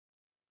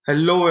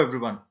Hello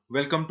everyone,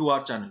 welcome to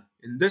our channel.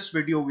 In this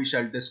video we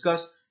shall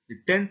discuss the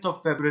 10th of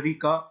February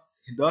का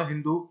the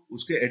Hindu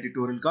उसके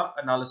editorial का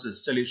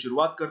analysis. चलिए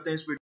शुरुआत करते हैं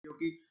इस वीडियो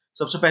की।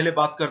 सबसे पहले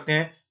बात करते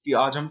हैं कि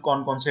आज हम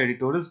कौन कौन से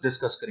एडिटोरियल्स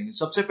डिस्कस करेंगे।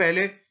 सबसे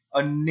पहले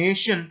a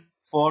nation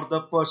for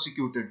the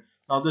persecuted.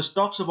 Now this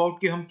talks about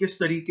कि हम किस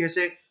तरीके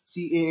से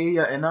सीएए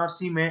या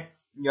एनआरसी में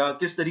या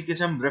किस तरीके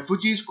से हम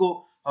रेफ्यूजीज को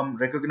हम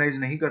रिकॉग्नाइज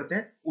नहीं करते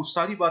हैं, उस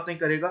सारी बातें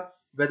करेगा।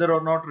 वेदर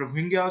और not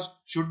Rohingyas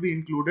should be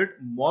included,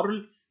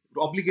 moral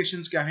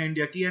obligations क्या है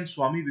इंडिया की, एंड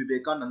स्वामी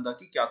विवेकानंदा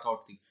की क्या थॉट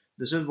थी।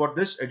 This is what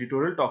this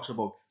editorial talks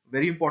about.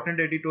 Very important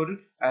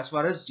editorial as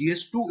far as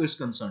GS2 is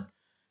concerned.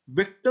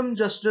 Victim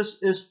justice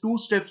is two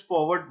steps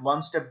forward,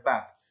 one step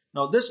back.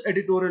 Now this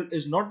editorial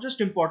is not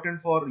just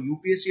important for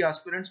UPSC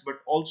aspirants but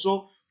also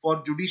for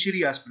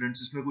judiciary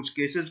aspirants. इसमें कुछ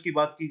cases की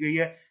बात की गई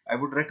है। I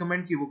would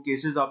recommend कि वो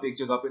cases आप एक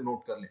जगह पे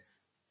नोट कर लें।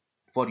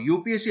 फॉर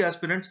यूपीएससी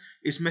एस्पिरेंट्स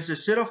इसमें से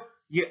सिर्फ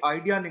ये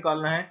आइडिया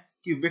निकालना है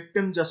कि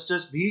विक्टिम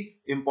जस्टिस भी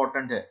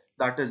इंपॉर्टेंट है।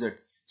 That is it.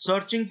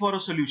 Searching for a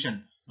solution.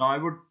 Now I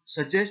would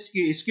suggest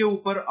कि इसके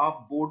ऊपर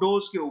आप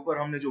बोडोज के ऊपर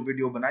हमने जो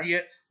वीडियो बनाई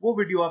है वो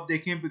वीडियो आप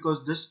देखें, because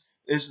this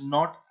is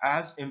not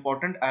as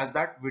important as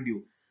that video.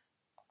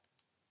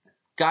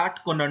 Cat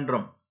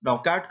conundrum. Now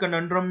cat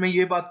conundrum में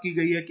ये बात की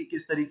गई है कि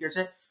किस तरीके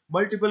से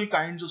मल्टीपल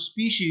काइंड्स ऑफ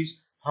स्पीशीज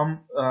हम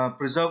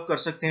प्रिजर्व कर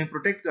सकते हैं,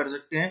 प्रोटेक्ट कर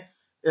सकते हैं,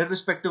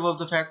 इररिस्पेक्टिव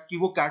ऑफ द फैक्ट कि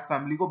वो कैट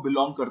फैमिली को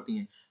बिलोंग करती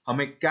हैं।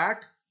 हमें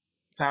कैट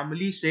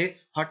फैमिली से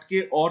हटके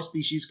और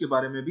स्पीशीज के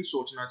बारे में भी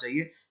सोचना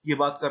चाहिए। ये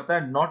बात करता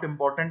है नॉट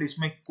इंपॉर्टेंट,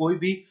 इसमें कोई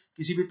भी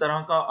किसी भी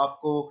तरह का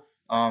आपको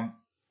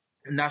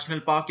नेशनल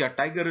पार्क या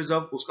टाइगर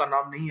रिजर्व उसका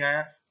नाम नहीं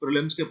आया।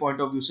 प्रीलिम्स के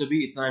पॉइंट ऑफ व्यू से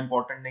भी इतना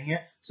इंपॉर्टेंट नहीं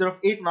है। सिर्फ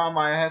एक नाम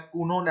आया है,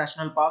 Kuno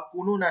national park.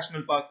 Kuno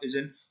national park is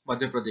in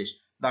Madhya Pradesh.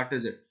 That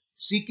is it.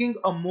 Seeking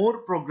a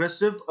more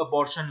progressive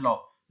abortion law.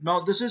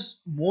 Now this is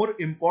more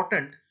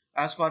important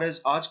as far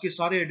as आज के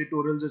सारे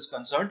एडिटोरियल्स इज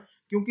कंसर्न,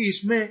 क्योंकि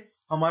इसमें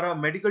हमारा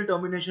मेडिकल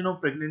टर्मिनेशन ऑफ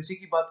प्रेगनेंसी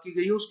की बात की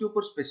गई है। उसके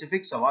ऊपर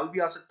स्पेसिफिक सवाल भी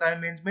आ सकता है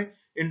मेंस में।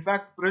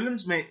 इनफैक्ट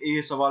प्रीलिम्स में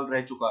ये सवाल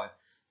रह चुका है,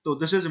 तो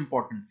दिस इज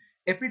इंपॉर्टेंट।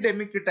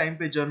 एपिडेमिक के टाइम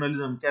पे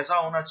जर्नलिज्म कैसा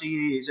होना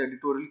चाहिए, इस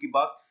एडिटोरियल की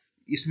बात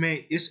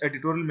इसमें इस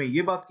एडिटोरियल में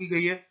ये बात की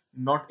गई है।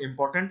 Not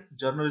important.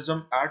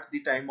 Journalism at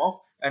the time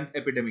of an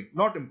epidemic,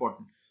 not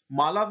important.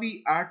 Malawi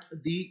at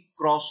the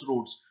cross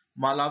roads.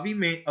 Malawi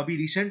में अभी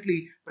रिसेंटली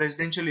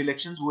प्रेसिडेंशियल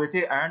इलेक्शंस हुए थे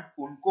एंड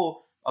उनको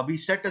अभी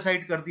सेट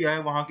असाइड कर दिया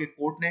है वहां के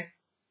कोर्ट ने।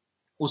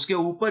 उसके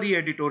ऊपर ही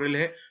एडिटोरियल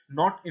है।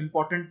 नॉट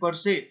इंपॉर्टेंट पर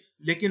से,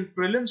 लेकिन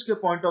प्रीलिम्स के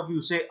पॉइंट ऑफ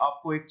व्यू से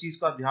आपको एक चीज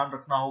का ध्यान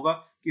रखना होगा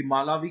कि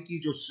मालावी की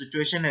जो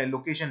सिचुएशन है,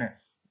 लोकेशन है,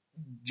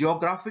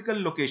 जियोग्राफिकल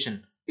लोकेशन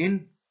इन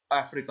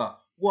अफ्रीका,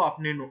 वो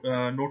आपने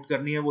नोट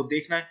करनी है। वो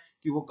देखना है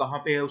कि वो कहां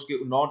पे है,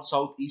 उसके नॉर्थ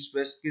साउथ ईस्ट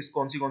वेस्ट किस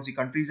कौन सी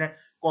कंट्रीज हैं,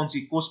 कौन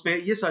सी कोस्ट पे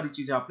है, ये सारी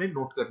चीजें आपने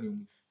नोट करनी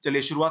होंगी।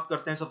 चलिए शुरुआत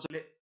करते हैं सबसे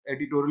पहले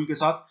एडिटोरियल के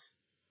साथ।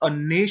 A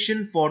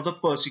nation for the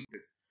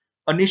persecuted.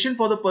 A nation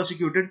for the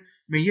persecuted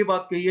में ये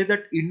बात कही है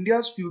that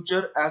India's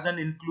future as an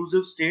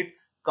inclusive state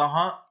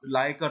कहां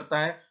लाई करता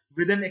है,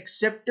 with an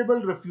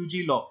acceptable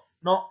refugee law.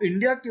 Now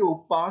India के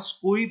पास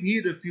कोई भी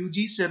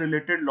रेफ्यूजी से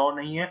रिलेटेड लॉ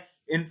नहीं है।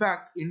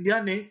 इनफैक्ट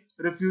इंडिया ने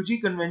रेफ्यूजी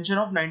कन्वेंशन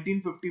ऑफ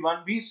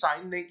 1951 भी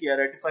साइन नहीं किया,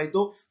 रेटिफाई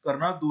तो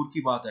करना दूर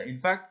की बात है।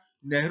 इनफैक्ट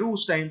नेहरू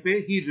उस टाइम पे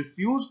he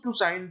refuse to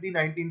sign the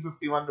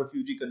 1951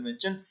 refugee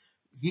convention.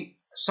 he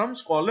some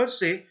scholars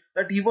say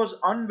that he was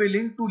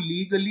unwilling to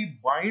legally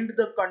bind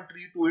the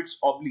country to its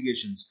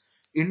obligations.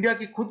 India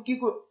की खुद की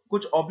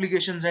कुछ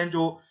obligations हैं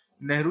जो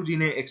नेहरू जी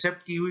ने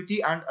एक्सेप्ट की हुई थी,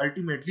 एंड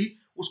अल्टीमेटली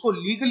उसको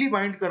लीगली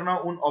बाइंड करना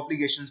उन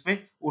ऑब्लिगेशंस में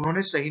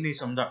उन्होंने सही नहीं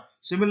समझा।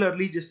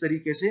 सिमिलरली जिस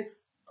तरीके से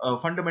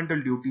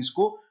फंडामेंटल ड्यूटीज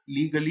को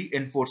लीगली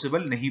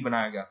एनफोर्सेबल नहीं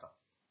बनाया गया था।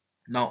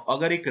 नाउ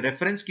अगर एक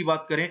रेफरेंस की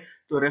बात करें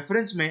तो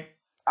रेफरेंस में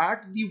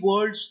at the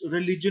world's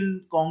religion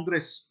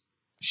Congress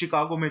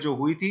Chicago में जो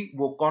हुई थी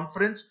वो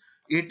कॉन्फ्रेंस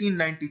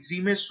 1893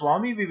 में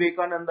स्वामी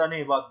विवेकानंदा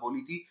ने बात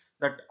बोली थी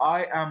that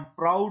I am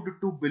proud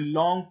to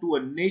belong to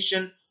a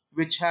nation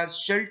which has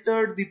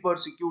sheltered the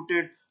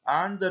persecuted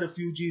and the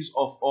refugees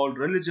of all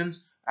religions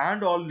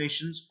and all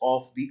nations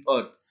of the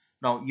earth.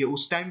 Now ये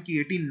उस टाइम की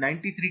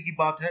 1893 की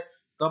बात है,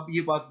 तब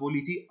ये बात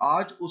बोली थी।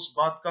 आज उस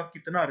बात का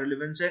कितना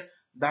रिलेवेंस है,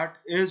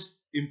 that is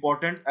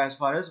important as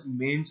far as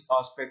mains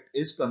aspect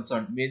is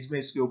concern. Mains में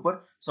इसके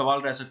ऊपर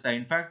सवाल रह सकता है,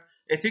 इनफैक्ट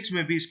एथिक्स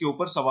में भी इसके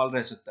ऊपर सवाल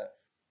रह सकता है।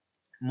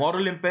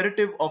 Moral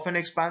imperative of an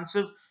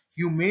expensive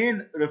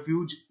humane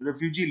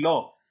refugee law,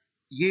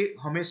 ये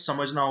हमें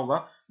समझना होगा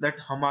दैट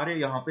हमारे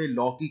यहाँ पे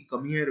लॉ की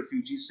कमी है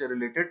रेफ्यूजीज से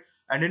related.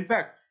 And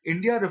in fact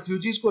India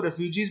refugees को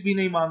रेफ्यूजीज भी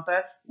नहीं मानता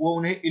है, वो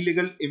उन्हें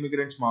इलीगल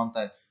इमिग्रेंट्स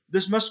मानता है।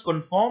 This must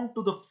confirm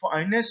to the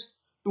finest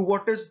to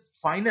what is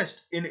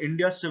finest in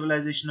India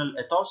civilisational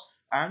Ethos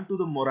and to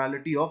the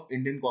morality of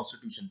Indian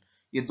constitution.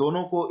 ये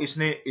दोनों को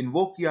इसने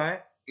इन्वोक किया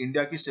है,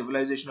 इंडिया की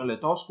सिविलाइजेशनल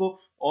एथॉस को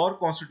और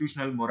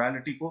कॉन्स्टिट्यूशनल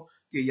मोरालिटी को,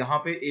 कि यहाँ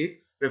पे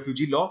एक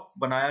रेफ्यूजी लॉ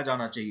बनाया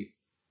जाना चाहिए।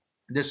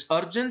 This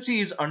urgency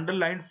is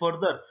underlined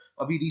further.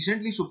 अभी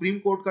रिसेंटली सुप्रीम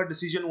कोर्ट का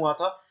डिसीजन हुआ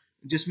था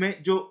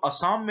जिसमें जो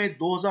असम में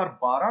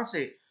 2012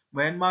 से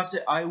म्यांमार से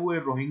आए हुए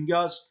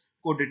रोहिंग्यास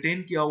को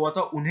डिटेन किया हुआ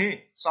था,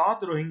 उन्हें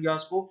 7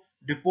 रोहिंग्यास को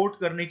डिपोर्ट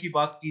करने की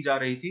बात की जा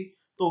रही थी,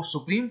 तो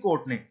सुप्रीम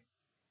कोर्ट ने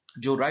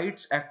जो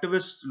राइट्स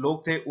एक्टिविस्ट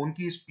लोग थे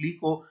उनकी इस प्ली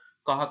को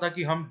कहा था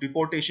कि हम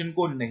डिपोर्टेशन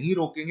को नहीं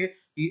रोकेंगे।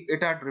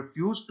 It had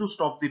refused to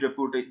stop the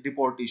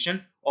deportation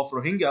of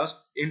Rohingyas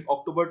इन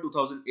अक्टूबर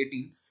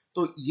 2018।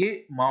 तो ये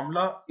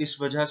मामला इस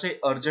वजह से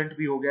अर्जेंट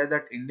भी हो गया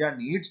that India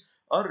needs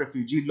a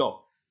refugee law.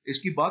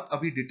 इसकी बात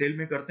अभी डिटेल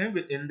में करते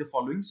हैं in the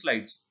following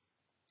slides.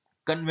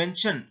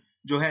 Convention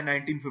जो है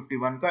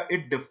 1951 का,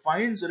 it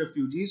defines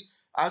refugees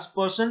as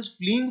persons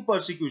fleeing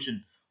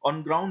persecution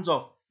on grounds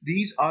of,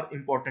 these are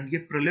important, ये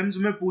प्रीलिम्स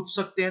में पूछ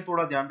सकते हैं,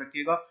 थोड़ा ध्यान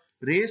रखिएगा,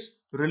 race,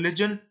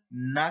 religion,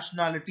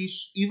 nationality,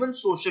 even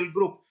social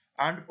group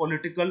and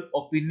political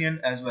opinion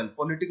as well.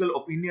 Political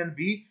opinion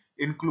भी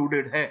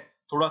इंक्लूडेड है,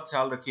 थोड़ा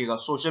ख्याल रखिएगा,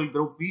 सोशल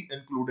ग्रुप भी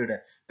इंक्लूडेड है।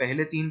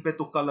 पहले 3 पे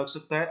तुक्का लग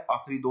सकता है,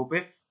 आखिरी 2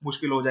 पे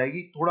मुश्किल हो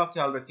जाएगी, थोड़ा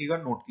ख्याल रखिएगा,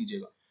 नोट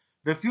कीजिएगा।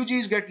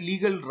 रेफ्यूजीज गेट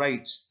लीगल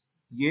राइट्स,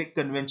 ये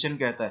कन्वेंशन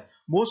कहता है,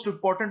 most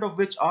important of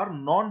which are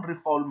non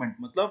रिफॉल्वमेंट,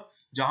 मतलब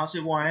जहां से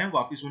वो आए हैं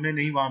वापस उन्हें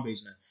नहीं वहां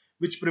भेजना है,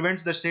 which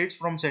prevents the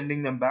states from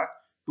sending them back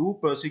to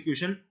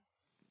persecution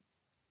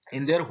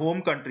in their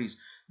home countries.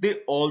 They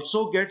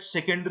also get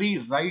secondary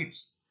rights.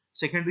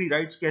 Secondary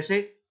rights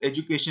कैसे?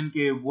 एजुकेशन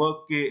के,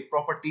 वर्क के,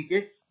 प्रॉपर्टी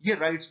के, ये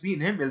राइट्स भी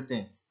इन्हें मिलते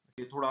हैं।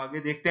 ये थोड़ा आगे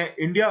देखते हैं।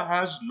 India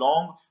has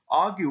long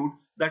argued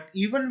that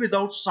even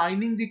without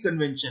signing the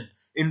convention,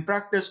 in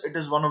practice it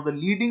is one of the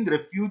leading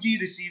refugee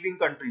receiving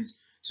countries.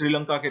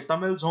 Sri Lanka के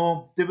तमिल्स हों,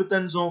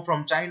 तिब्बतन्स हों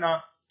फ्रॉम चाइना,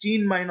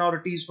 चीन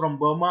माइनॉरिटीज फ्रॉम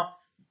बर्मा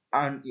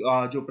एंड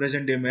जो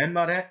प्रेजेंट डे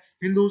म्यांमार है,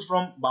 Hindus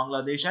from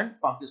Bangladesh and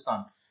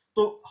Pakistan.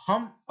 तो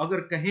हम अगर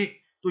कहें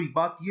तो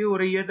बात ये हो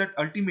रही है that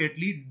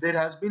ultimately there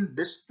has been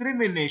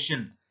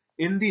discrimination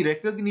in the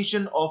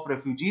recognition of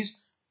refugees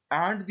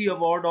and the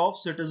award of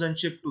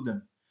citizenship to them.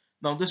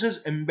 Now, this is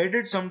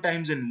embedded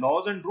sometimes in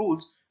laws and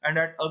rules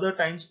and at other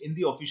times in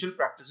the official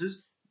practices,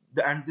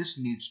 and this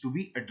needs to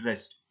be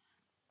addressed.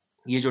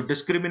 ये जो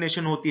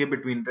discrimination होती है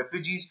between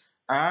refugees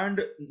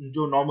and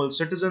जो normal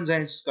citizens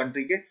हैं इस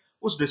country के,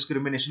 उस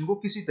discrimination को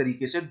किसी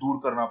तरीके से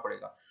दूर करना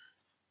पड़ेगा।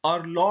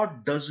 Our law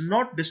does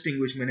not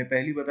distinguish, मैंने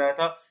पहले बताया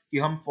था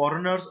कि हम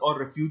foreigners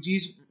और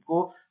refugees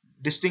को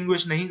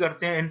distinguish नहीं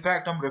करते हैं। In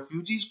fact, हम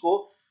refugees को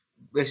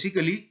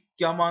basically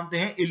क्या मानते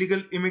हैं?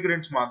 Illegal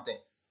immigrants मानते हैं।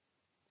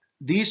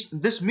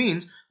 This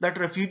means that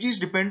refugees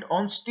depend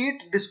on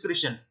state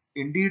discretion,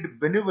 indeed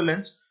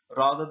benevolence,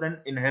 rather than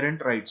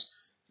inherent rights.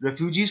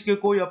 Refugees के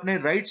कोई अपने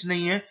rights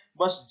नहीं है,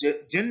 बस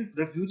जिन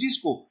refugees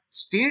को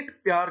state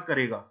प्यार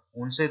करेगा,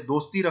 उनसे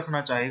दोस्ती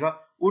रखना चाहेगा,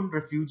 उन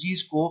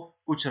refugees को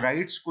कुछ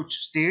rights, कुछ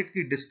state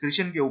की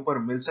discretion के ऊपर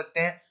मिल सकते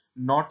हैं,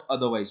 not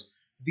otherwise.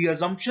 The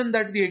assumption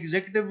that the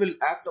executive will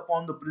act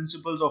upon the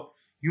principles of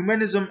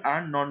humanism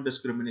and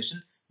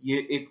non-discrimination, ये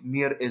एक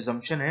mere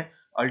assumption है।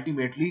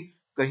 Ultimately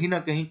कहीं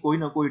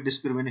ना कोई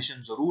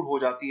डिस्क्रिमिनेशन जरूर हो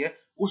जाती है,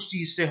 उस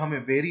चीज से हमें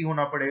वेरी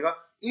होना पड़ेगा।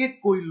 एक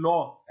कोई लॉ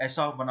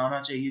ऐसा बनाना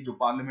चाहिए जो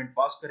पार्लियामेंट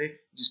पास करे,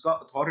 जिसका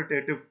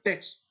अथॉरिटेटिव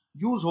टेक्स्ट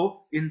यूज हो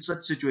इन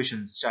सच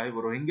सिचुएशंस, चाहे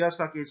वो रोहिंग्यास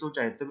का केस हो,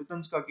 चाहे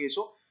तिब्बतन्स का केस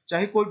हो,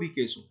 चाहे कोई भी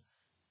केस हो।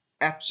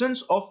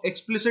 Absence of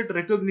explicit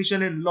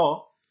recognition in law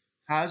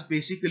has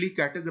basically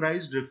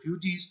categorized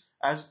refugees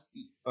as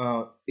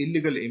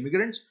illegal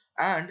immigrants,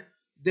 and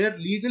their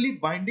legally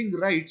binding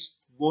rights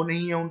वो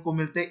नहीं है उनको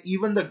मिलते।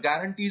 even the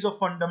guarantees of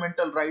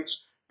fundamental rights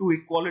to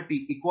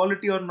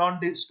equality और non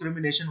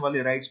discrimination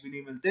वाले rights भी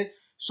नहीं मिलते।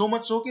 so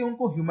much so कि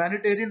उनको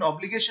humanitarian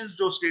obligations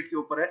जो state के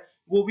ऊपर है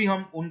वो भी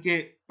हम उनके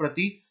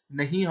प्रति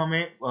नहीं,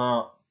 हमें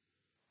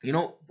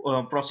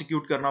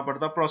prosecute करना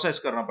पड़ता, process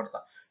करना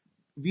पड़ता।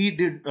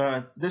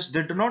 This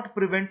did not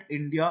prevent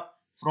India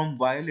from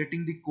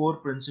violating the core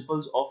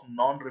principles of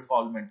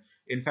non-refoulement.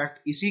 In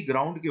fact, इसी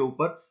ग्राउंड के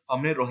ऊपर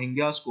हमने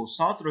रोहिंग्यास को,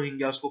 7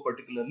 रोहिंग्यास को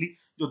पर्टिकुलरली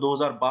जो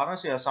 2012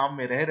 से असम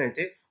में रह रहे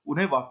थे,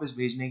 उन्हें वापस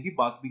भेजने की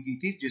बात भी की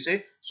थी,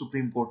 जिसे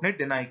सुप्रीम कोर्ट ने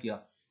डिनाई किया।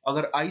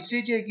 अगर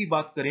आईसीजे की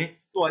बात करें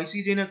तो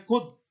आईसीजे ने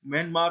खुद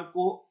म्यांमार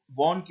को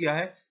वार्न किया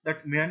है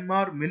that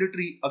Myanmar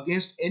military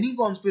against any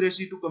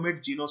conspiracy to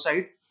commit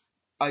genocide,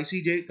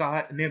 ICJ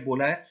ने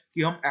बोला है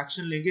कि हम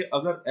एक्शन लेंगे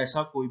अगर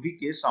ऐसा कोई भी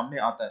केस सामने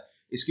आता है।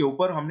 इसके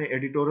ऊपर हमने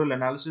एडिटोरियल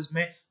एनालिसिस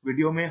में,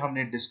 वीडियो में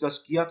हमने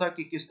डिस्कस किया था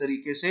कि किस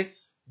तरीके से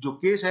जो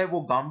केस है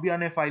वो गाम्बिया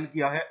ने फाइल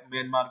किया है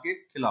म्यांमार के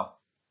खिलाफ।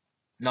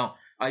 Now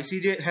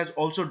ICJ has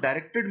also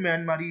directed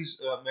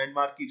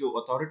Myanmar की जो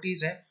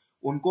अथॉरिटीज हैं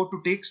उनको to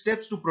take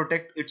steps to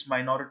protect it's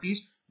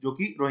minorities, जो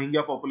कि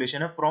रोहिंग्या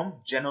पॉपुलेशन है, फ्रॉम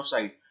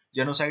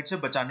जेनोसाइड से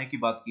बचाने की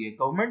बात की है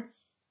गवर्नमेंट।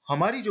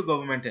 हमारी जो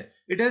गवर्नमेंट है,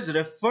 it has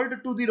referred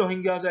to the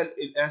Rohingyas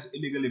as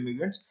illegal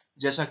immigrants,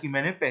 जैसा कि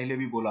मैंने पहले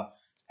भी बोला,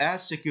 as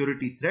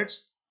security threats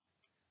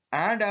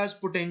and as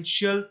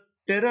potential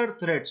terror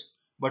threats,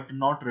 but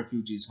not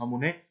refugees. हम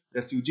उन्हें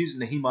रेफ्यूजीज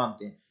नहीं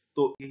मानते हैं।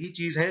 तो यही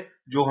चीज है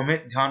जो हमें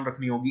ध्यान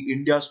रखनी होगी।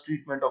 India's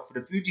treatment of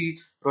refugee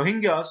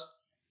Rohingyas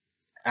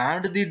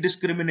and the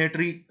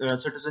Discriminatory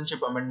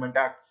Citizenship Amendment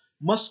Act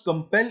must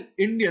compel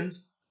Indians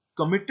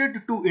committed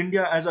to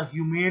India as a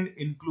humane,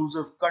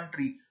 inclusive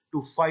country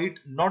to fight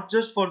not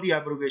just for the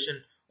abrogation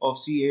of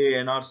CAA,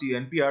 NRC,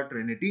 NPR,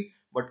 Trinity,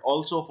 but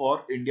also for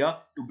India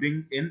to bring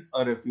in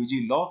a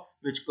refugee law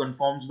which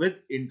conforms with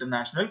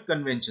international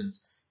conventions.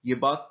 ये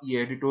बात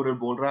ये editorial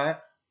बोल रहा है.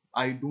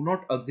 I do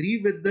not agree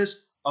with this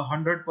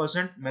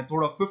 100%. मैं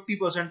थोड़ा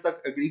 50%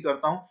 तक agree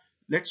करता हूं.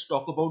 Let's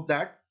talk about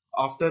that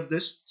after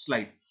this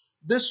slide.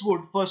 This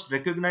would first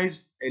recognize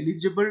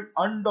eligible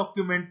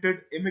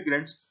undocumented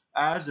immigrants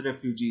as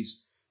refugees.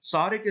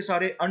 सारे के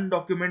सारे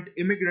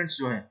undocumented immigrants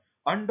जो हैं,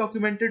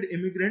 undocumented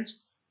immigrants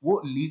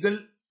वो लीगल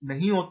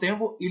नहीं होते हैं,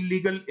 वो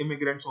इलीगल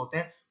इमिग्रेंट्स होते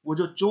हैं, वो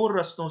जो चोर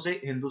रास्तों से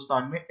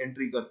हिंदुस्तान में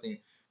एंट्री करते हैं,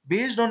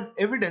 based on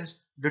evidence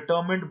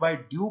determined bye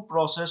due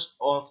process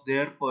of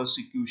their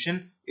persecution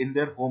in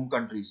their home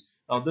countries.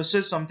 Now this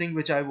is something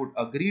which I would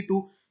agree to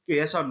कि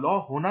ऐसा लॉ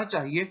होना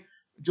चाहिए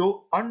जो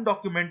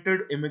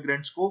अनडॉक्यूमेंटेड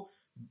इमिग्रेंट्स को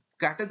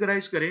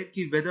कैटेगराइज करे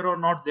कि वेदर और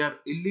not they are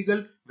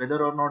illegal,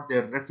 weather और नॉट दे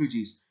आर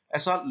रेफ्यूजीज.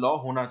 ऐसा लॉ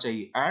होना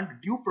चाहिए एंड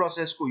ड्यू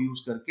प्रोसेस को यूज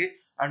करके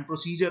and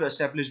procedure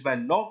establish by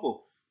law को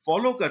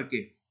फॉलो करके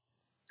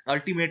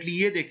ultimately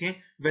ये देखें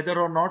whether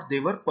or not they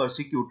were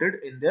persecuted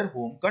in their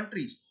home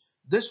countries.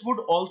 This would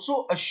also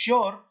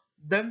assure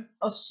them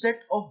a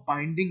set of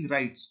binding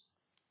rights.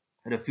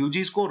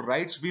 Refugees को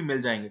rights भी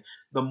मिल जाएंगे.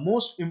 The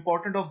most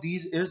important of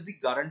these is the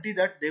guarantee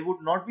that they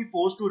would not be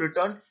forced to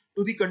return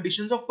to the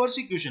conditions of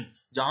persecution.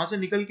 जहां से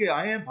निकल के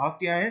आए हैं, भाग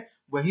के आए हैं,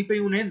 वहीं पे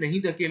उन्हें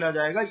नहीं धकेला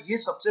जाएगा. ये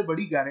सबसे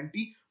बड़ी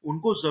गारंटी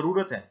उनको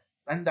जरूरत है.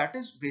 And that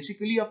is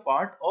basically a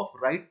part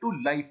of right to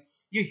life.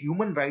 ये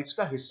human rights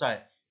का हिस्सा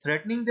है,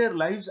 threatening their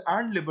lives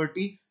and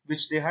liberty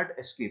which they had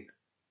escaped.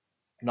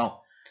 Now,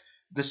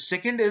 the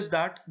second is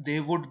that they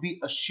would be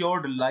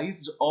assured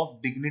lives of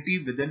dignity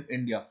within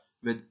India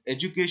with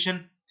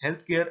education,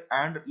 healthcare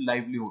and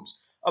livelihoods.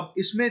 अब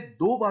इसमें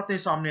दो बातें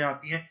सामने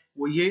आती हैं.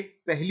 वो ये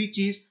पहली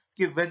चीज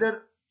कि whether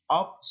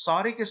आप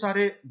सारे के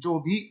सारे जो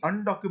भी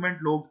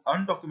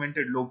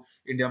अनडॉक्यूमेंटेड लोग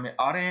इंडिया में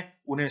आ रहे हैं,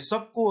 उन्हें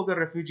सबको अगर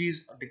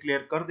रेफ्यूजीज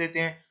डिक्लेयर कर देते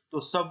हैं तो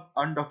सब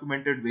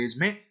अनडॉक्यूमेंटेड वेज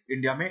में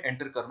इंडिया में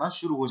एंटर करना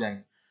शुरू हो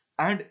जाएंगे.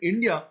 And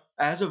India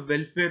as a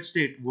welfare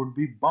state would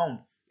be bound,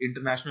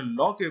 international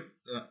law के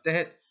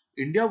तहत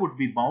India would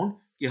be bound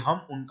कि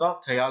हम उनका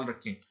ख्याल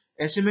रखें.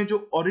 ऐसे में जो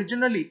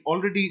originally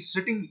already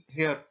sitting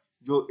here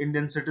जो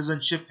इंडियन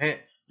सिटीजनशिप है,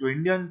 जो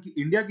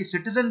इंडिया की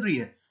सिटीजनरी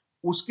है,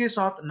 उसके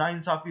साथ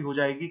नाइंसाफी हो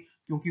जाएगी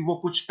क्योंकि वो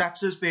कुछ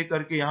टैक्सेस पे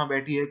करके यहाँ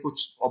बैठी है,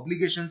 कुछ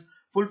ऑब्लिगेशंस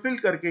फुलफिल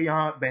करके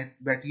यहाँ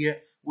बैठी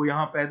है, वो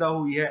यहाँ पैदा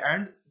हुई है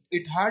and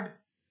it had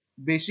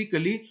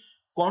basically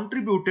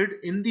contributed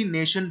in the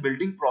nation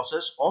building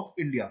process of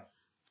India.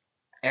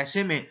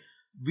 ऐसे में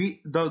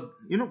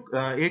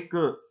एक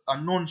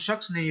अननोन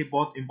शख्स ने ये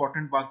बहुत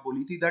इंपॉर्टेंट बात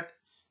बोली थी that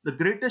the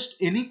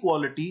greatest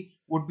inequality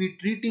would be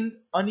treating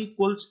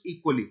unequals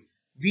equally.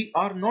 We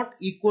are not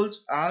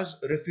equals as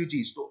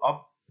refugees. तो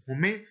अब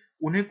हमें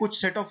उन्हें कुछ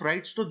सेट ऑफ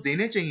राइट्स तो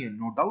देने चाहिए,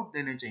 नो डाउट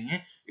देने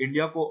चाहिए.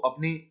 इंडिया को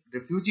अपनी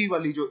रेफ्यूजी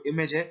वाली जो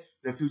इमेज है,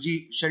 रेफ्यूजी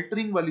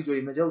शेल्टरिंग वाली जो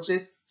इमेज है, उसे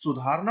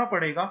सुधारना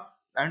पड़ेगा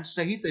एंड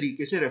सही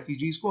तरीके से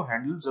रेफ्यूजीज को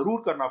हैंडल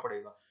जरूर करना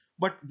पड़ेगा.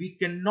 But we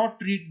can not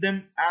treat them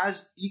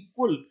as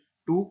equal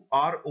to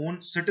our own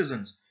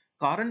citizens.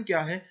 कारण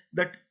क्या है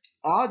दैट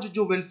आज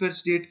जो वेलफेयर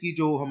स्टेट की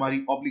जो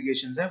हमारी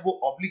ऑब्लिगेशंस हैं, वो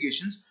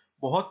ऑब्लिगेशंस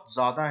बहुत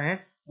ज्यादा हैं.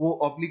 वो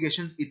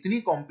ऑब्लिगेशंस इतनी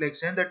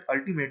कॉम्प्लेक्स हैं दैट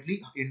अल्टीमेटली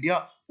इंडिया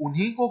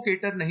उन्हीं को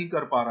केटर नहीं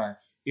कर पा रहा है.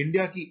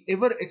 इंडिया की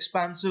एवर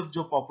एक्सपेंसिव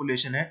जो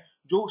पॉपुलेशन है,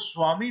 जो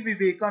स्वामी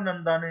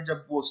विवेकानंदा ने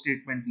जब वो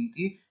स्टेटमेंट दी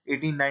थी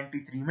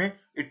 1893 में,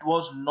 इट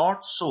वाज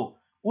नॉट सो.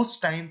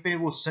 उस टाइम पे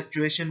वो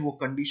सिचुएशन, वो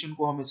कंडीशन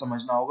को हमें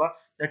समझना होगा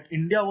that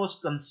India was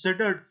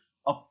considered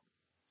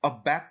a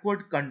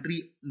backward country,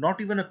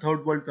 not even a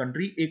third world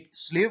country. एक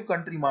स्लेव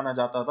कंट्री माना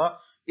जाता था.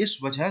 इस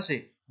वजह से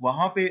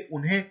वहां पे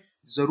उन्हें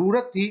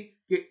जरूरत थी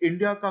कि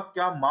इंडिया का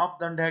क्या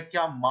मापदंड है,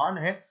 क्या मान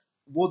है,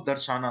 वो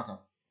दर्शाना था.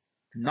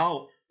 Now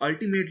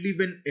ultimately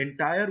when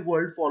entire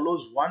world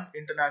follows one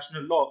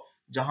international law,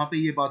 जहां पे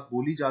ये बात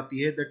बोली जाती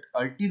है दैट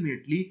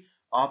अल्टीमेटली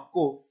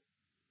आपको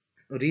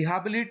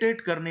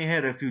रिहैबिलिटेट करने हैं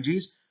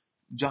रेफ्यूजीज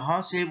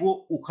जहां से वो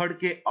उखड़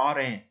के आ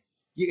रहे हैं,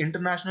 ये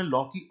इंटरनेशनल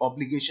लॉ की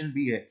ऑब्लिगेशन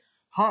भी है.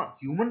 हाँ,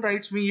 ह्यूमन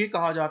राइट्स में ये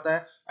कहा जाता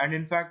है एंड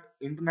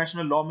इनफैक्ट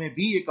इंटरनेशनल लॉ में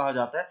भी ये कहा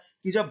जाता है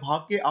कि जब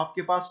भाग के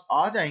आपके पास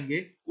आ जाएंगे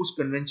उस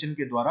कन्वेंशन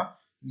के द्वारा,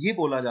 ये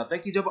बोला जाता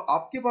है कि जब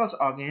आपके पास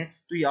आ गए हैं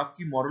तो ये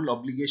आपकी मॉरल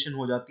ऑब्लिगेशन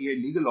हो जाती है,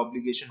 लीगल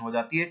ऑब्लिगेशन हो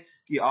जाती है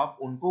कि आप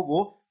उनको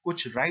वो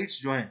कुछ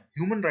राइट्स जो हैं,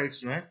 ह्यूमन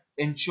राइट्स जो हैं,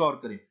 इंश्योर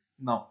करें.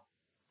 Now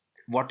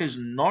what is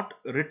not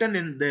written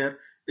in their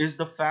is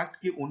the fact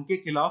कि उनके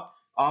खिलाफ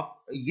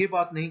आप ये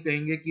बात नहीं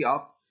कहेंगे कि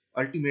आप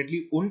अल्टीमेटली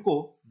उनको,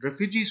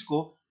 रेफ्यूजीज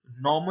को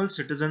नॉर्मल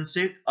सिटीजन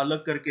से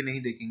अलग करके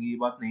नहीं देखेंगे. ये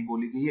बात नहीं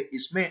बोली गई है.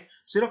 इसमें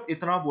सिर्फ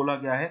इतना बोला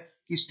गया है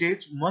कि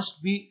states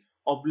must be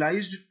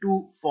obliged to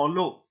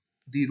follow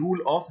the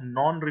rule of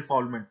non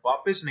रिफॉल्वमेंट,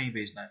 वापस नहीं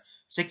भेजना है.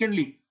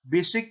 सेकेंडली,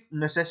 बेसिक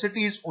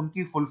नेसेसिटीज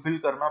उनकी फुलफिल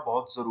करना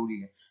बहुत जरूरी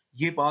है.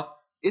 ये बात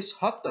इस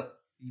हद तक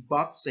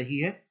बात सही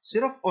है.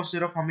 सिर्फ और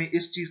सिर्फ हमें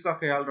इस चीज का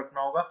ख्याल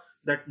रखना होगा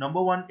that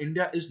number one,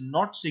 India is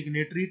not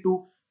signatory to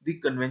the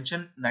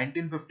convention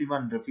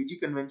 1951 refugee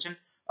convention.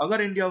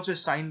 अगर इंडिया उसे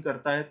साइन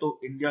करता है तो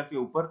इंडिया के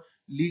ऊपर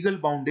लीगल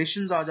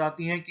बाउंडेशंस आ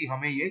जाती हैं कि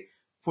हमें ये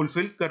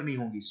फुलफिल करनी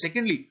होगी.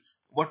 Secondly,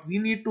 what we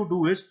need to do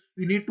is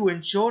we need to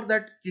ensure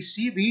that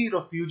किसी भी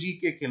refugee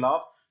के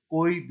खिलाफ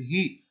कोई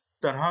भी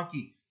तरह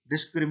की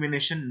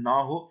डिस्क्रिमिनेशन ना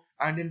हो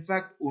एंड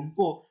इनफैक्ट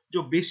उनको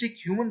जो बेसिक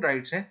ह्यूमन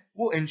राइट्स हैं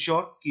वो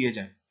इंश्योर किए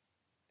जाएं।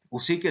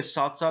 उसी के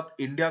साथ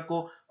साथ इंडिया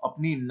को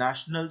अपनी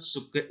national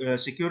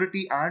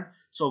security and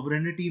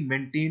sovereignty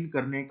maintain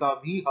करने का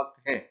भी हक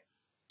है।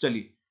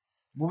 चलिए,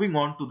 moving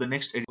on to the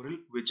next editorial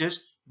which is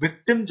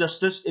victim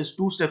justice is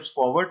 2 steps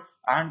forward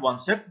and 1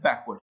 step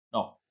backward.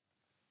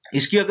 Now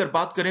इसकी अगर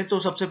बात करें तो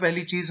सबसे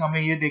पहली चीज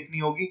हमें ये देखनी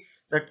होगी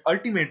दैट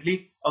अल्टीमेटली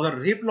अगर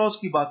रेप लॉज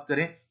की बात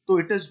करें तो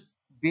it is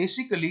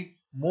basically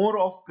more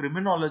of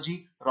criminology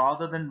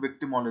rather than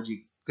victimology.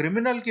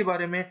 Criminal के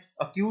बारे में,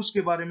 अक्यूज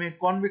के बारे में,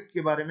 कॉन्विक्ट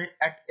के बारे में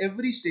एट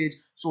एवरी स्टेज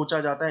सोचा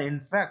जाता है।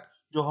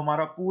 इनफैक्ट जो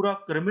हमारा पूरा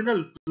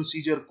क्रिमिनल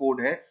प्रोसीजर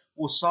कोड है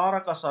वो सारा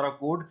का सारा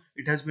code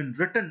it has been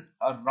written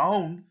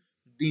around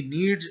the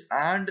needs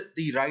and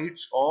the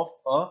rights of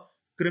a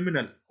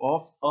criminal,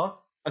 of a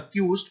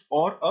accused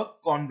और अ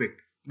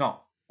कॉन्विक्ट। नाउ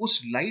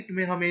उस लाइट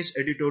में हमें इस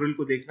एडिटोरियल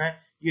को देखना है।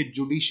 ये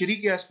जुडिशरी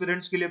के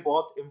एस्पिरेंट्स के लिए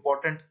बहुत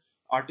इंपॉर्टेंट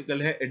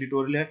आर्टिकल है,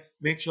 एडिटोरियल है।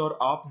 मेक श्योर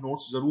आप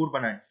नोट्स जरूर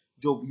बनाएं।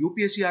 जो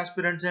यूपीएससी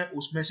एस्पिरेंट्स हैं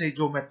उसमें से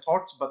जो मैं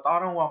थॉट्स बता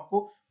रहा हूं आपको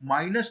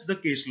माइनस द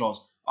केस लॉज,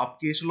 आप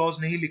केस लॉज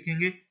नहीं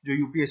लिखेंगे जो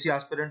यूपीएससी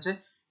एस्पिरेंट्स हैं।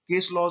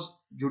 केस लॉज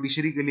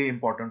जुडिशरी के लिए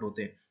इंपॉर्टेंट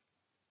होते हैं।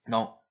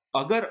 नाउ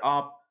अगर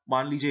आप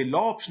मान लीजिए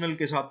लॉ ऑप्शनल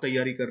के साथ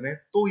तैयारी कर रहे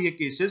हैं तो ये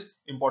केसेस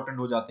इंपॉर्टेंट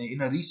हो जाते हैं।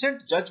 इन a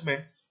recent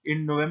judgement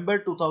in November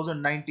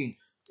 2019,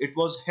 it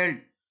was held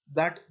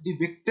that the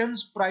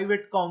victim's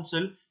private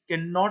counsel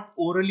cannot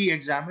orally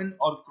examine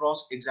or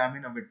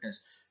cross-examine a witness.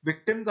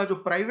 Victim का जो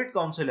private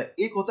counsel है,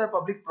 एक होता है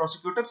public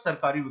prosecutor,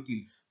 सरकारी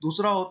वकील,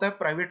 दूसरा होता है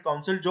private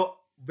counsel जो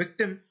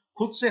victim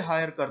खुद से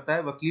हायर करता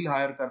है, वकील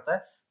हायर करता है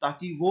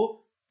ताकि वो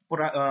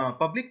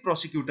public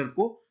prosecutor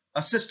को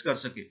असिस्ट कर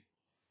सके।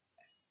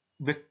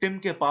 विक्टिम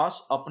के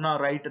पास अपना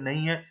राइट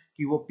नहीं है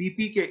कि वो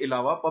पीपी के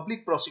अलावा,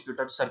 पब्लिक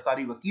प्रोसिक्यूटर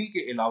सरकारी वकील के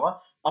अलावा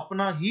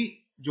अपना ही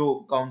जो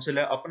काउंसिल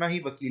है, अपना ही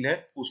वकील है,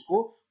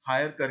 उसको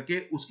हायर करके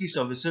उसकी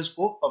सर्विसेज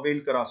को अवेल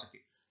करा सके।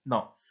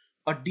 Now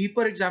a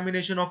deeper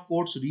examination of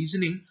courts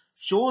reasoning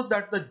shows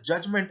that the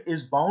judgment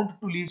is bound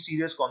to leave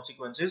serious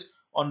consequences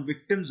on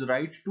victims'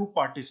 right to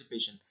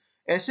participation.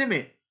 ऐसे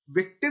में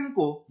विक्टिम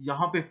को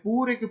यहाँ पे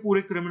पूरे के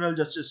पूरे क्रिमिनल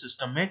जस्टिस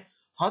सिस्टम में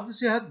हद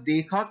से हद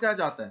देखा क्या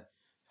जाता है,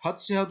 हद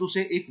से हद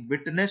उसे एक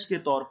विटनेस के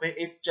तौर पे,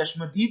 एक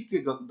चश्मदीद के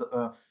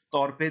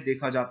तौर पे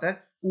देखा जाता है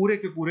पूरे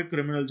के पूरे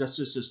क्रिमिनल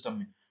जस्टिस सिस्टम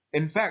में।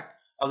 इनफैक्ट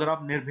अगर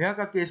आप निर्भया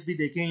का केस भी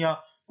देखें या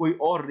कोई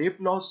और रेप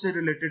लॉज से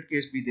रिलेटेड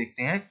केस भी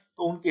देखते हैं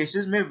तो उन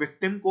केसेस में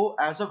विक्टिम को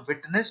एज अ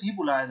विटनेस ही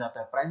बुलाया जाता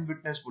है, प्राइम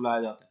विटनेस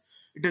बुलाया जाता है।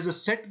 It is a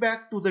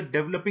setback to the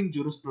developing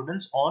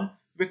jurisprudence on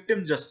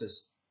victim justice.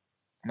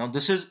 Now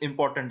this is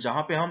important,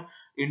 जहां पे हम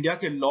इंडिया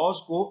के लॉज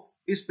को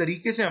इस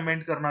तरीके से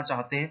अमेंड करना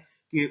चाहते हैं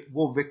कि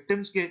वो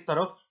विक्टिम्स के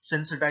तरफ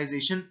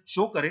सेंसिटाइजेशन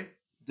शो करे।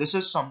 दिस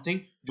इज समथिंग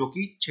जो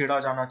कि छेड़ा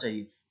जाना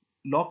चाहिए।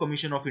 लॉ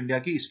कमीशन ऑफ इंडिया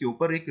की इसके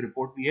ऊपर एक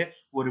रिपोर्ट भी है,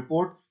 वो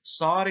रिपोर्ट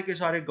सारे के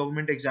सारे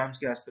गवर्नमेंट एग्जाम्स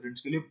के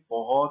एस्पिरेंट्स के लिए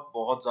बहुत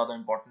बहुत ज्यादा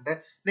इंपॉर्टेंट है।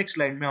 नेक्स्ट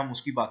स्लाइड में हम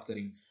उसकी बात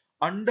करेंगे।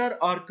 Under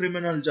our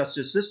criminal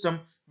justice system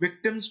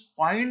victims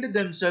find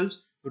themselves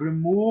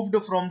removed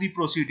from the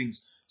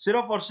proceedings.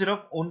 सिर्फ और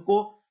सिर्फ उनको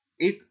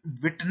एक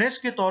विटनेस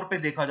के तौर पे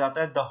देखा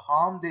जाता है। The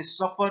harm they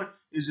suffer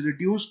is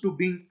reduced to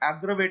being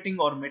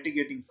aggravating और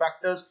mitigating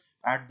factors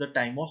at the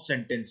time of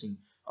sentencing.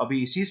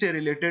 अभी इसी से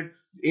रिलेटेड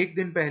एक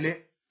दिन पहले,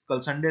 कल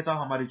संडे था,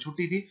 हमारी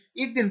छुट्टी थी,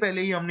 एक दिन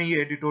पहले ही हमने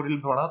ये एडिटोरियल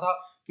पढ़ा था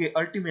कि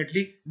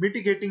अल्टीमेटली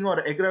मिटिगेटिंग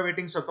और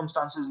एग्रावेटिंग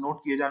सर्कमस्टांसेस नोट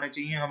किए जाने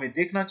चाहिए। हमें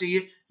देखना चाहिए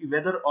कि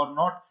वेदर और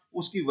नॉट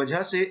उसकी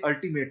वजह से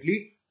अल्टीमेटली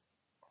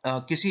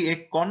किसी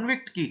एक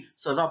कॉन्विक्ट की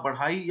सजा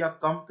बढ़ाई या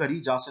कम करी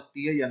जा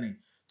सकती है या नहीं।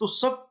 तो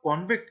सब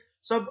कॉन्विक्ट,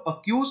 सब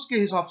अक्यूज के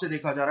हिसाब से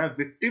देखा जा रहा है।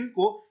 विक्टिम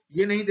को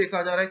ये नहीं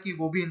देखा जा रहा है कि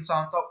वो भी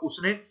इंसान था,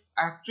 उसने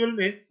एक्चुअल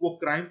में वो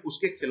क्राइम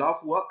उसके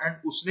खिलाफ हुआ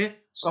एंड उसने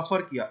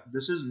सफर किया।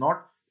 This is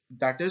not,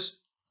 that is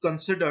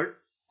considered,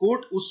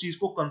 court उस चीज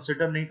को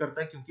कंसिडर नहीं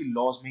करता है क्योंकि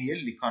लॉज में ये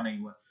लिखा नहीं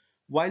हुआ है।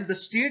 While the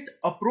state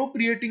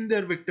appropriating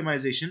their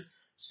victimization,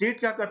 state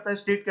क्या करता है,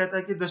 स्टेट कहता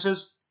है कि this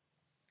is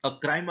a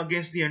crime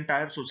against the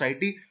entire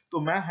society, तो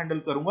मैं हैंडल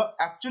करूंगा।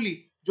 एक्चुअली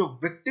जो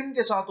विक्टिम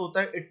के साथ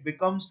होता है it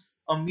becomes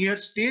a मियर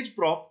stage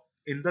prop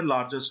in the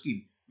larger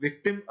scheme.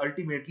 Victim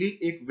ultimately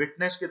एक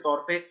विटनेस के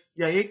तौर पे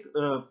या एक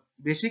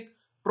बेसिक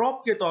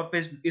प्रॉप के तौर पे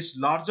इस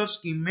लार्जर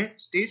स्कीम में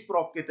स्टेज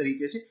प्रॉप के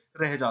तरीके से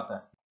रह जाता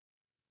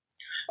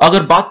है।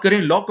 अगर बात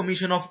करें लॉ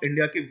कमीशन ऑफ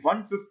इंडिया की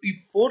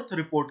 154th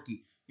रिपोर्ट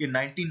की, ये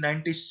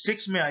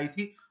 1996 में आई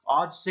थी,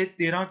 आज से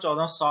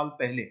 13-14 साल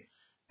पहले।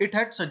 It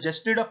had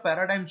suggested a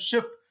paradigm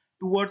shift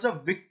towards a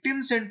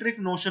victim centric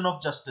notion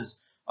of justice.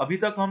 अभी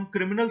तक हम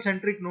criminal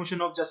centric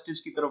notion of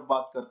justice की तरफ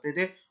बात करते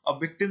थे, अब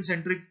विक्टिम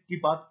सेंट्रिक की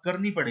बात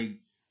करनी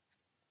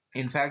पड़ेगी।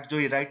 इनफैक्ट जो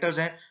ये राइटर्स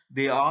हैं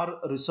they are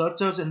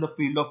researchers in the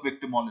field of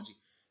victimology.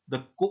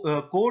 The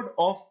code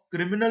of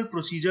criminal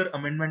procedure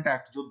amendment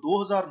act जो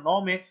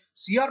 2009 में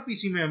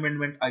सीआरपीसी में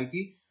अमेंडमेंट आई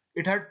थी,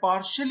 it had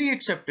partially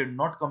accepted,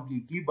 not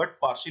completely but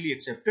partially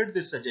accepted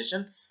this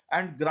suggestion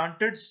and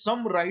granted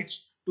some rights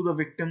to the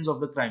victims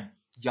of the crime।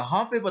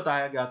 यहां पे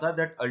बताया गया था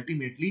that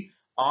ultimately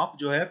आप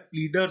जो है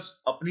प्लीडर्स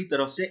अपनी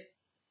तरफ से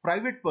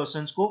प्राइवेट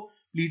पर्संस को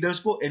प्लीडर्स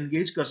को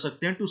एंगेज कर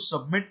सकते हैं to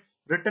submit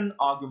written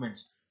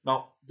arguments. Now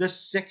this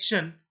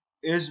section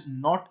is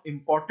not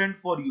important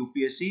for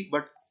UPSC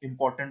but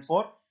important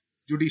for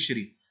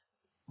judiciary.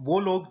 वो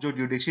लोग जो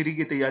जुडिशरी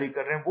की तैयारी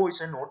कर रहे हैं वो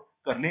इसे नोट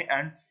कर लें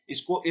एंड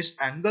इसको इस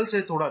एंगल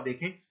से थोड़ा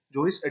देखें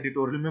जो इस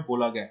एडिटोरियल में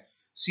बोला गया है.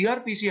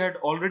 CrPC had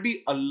already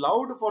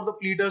allowed for the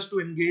प्लीडर्स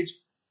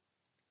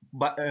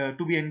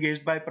to be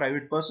engaged by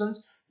private persons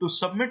to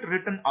submit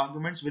written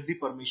arguments with the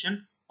permission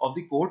of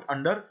the court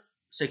under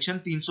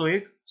section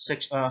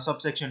 301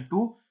 subsection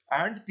 2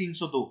 and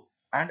 302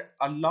 and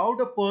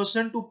allowed a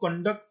person to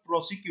conduct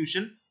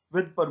prosecution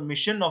with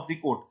permission of the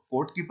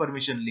court की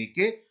permission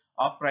लेके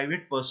आप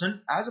private person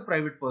as a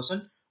private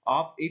person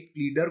आप एक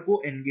pleader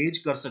को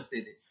engage कर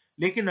सकते थे.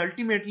 लेकिन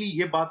अल्टीमेटली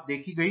ये बात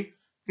देखी गई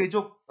कि जो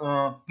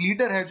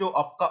प्लीडर है, जो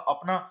आपका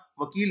अपना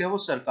वकील है, वो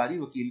सरकारी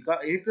वकील का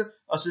एक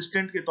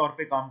असिस्टेंट के तौर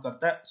पे काम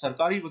करता है.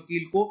 सरकारी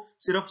वकील को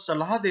सिर्फ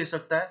सलाह दे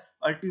सकता है,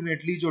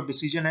 अल्टीमेटली जो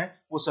डिसीजन है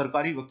वो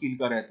सरकारी वकील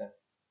का रहता है.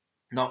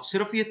 नाउ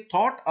सिर्फ ये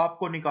थॉट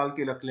आपको निकाल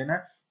के रख लेना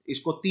है,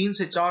 इसको 3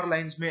 से 4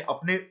 लाइंस में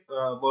अपने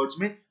वर्ड्स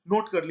में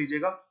नोट कर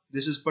लीजिएगा.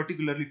 This is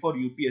particularly for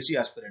UPSC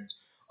aspirants.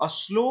 A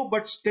slow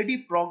but steady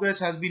progress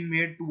has been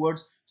made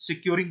towards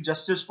securing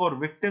justice for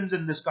victims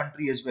in this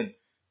country as well.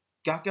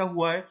 क्या क्या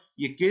हुआ है,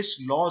 ये केस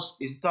लॉस,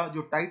 इसका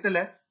जो टाइटल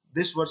है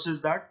this versus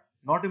that,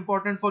 not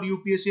important for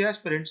UPSC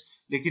aspirants,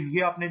 लेकिन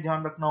ये आपने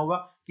ध्यान रखना होगा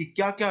कि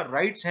क्या क्या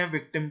राइट्स हैं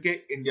विक्टिम के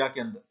इंडिया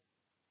के अंदर.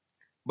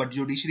 बट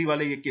जुडिशरी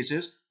वाले ये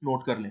केसेस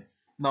नोट कर लें.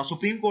 नाउ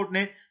सुप्रीम कोर्ट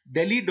ने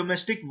Delhi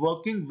domestic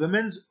working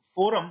women's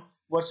forum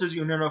versus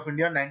union of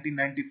India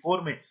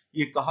 1994 में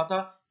ये कहा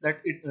था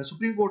that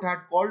supreme court had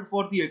called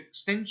for the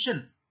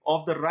extension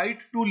of the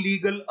right to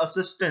legal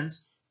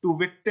assistance to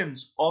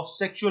victims of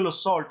sexual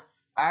assault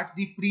at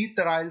the pre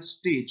trial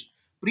stage.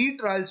 Pre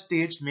trial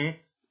stage में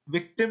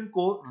victim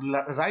को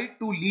right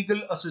to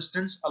legal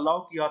assistance allow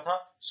किया था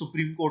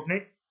supreme court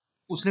ने.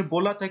 उसने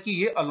बोला था कि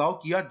ये अलाउ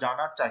किया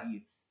जाना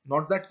चाहिए,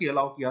 नॉट दैट कि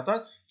अलाउ किया था,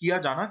 किया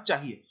जाना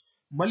चाहिए.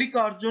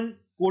 Mallikarjun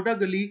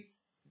कोडागली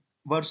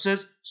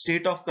versus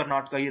state of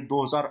Karnataka, ये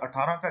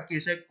 2018 का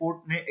केस है.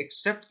 कोर्ट ने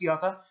एक्सेप्ट किया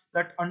था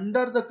that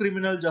under the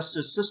criminal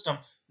justice system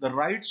the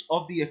rights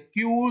of the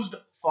accused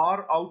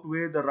far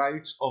outweigh the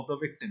rights of the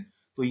victim.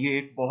 तो ये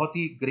एक बहुत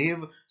ही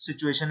ग्रेव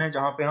सिचुएशन है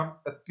जहां पे हम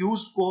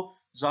अक्यूज्ड को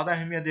ज्यादा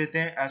अहमियत देते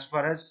हैं as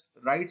far as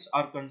rights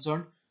are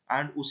concerned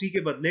and उसी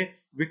के बदले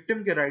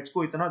विक्टिम के राइट्स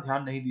को इतना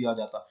ध्यान नहीं दिया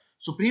जाता.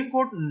 Supreme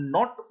court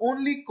not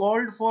only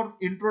called for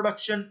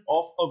introduction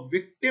of a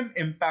victim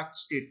impact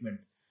statement.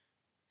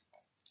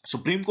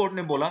 Supreme court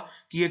ने बोला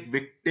कि एक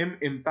विक्टिम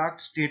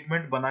इंपैक्ट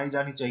स्टेटमेंट बनाई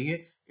जानी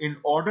चाहिए in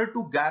order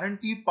to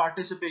guarantee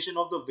participation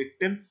of the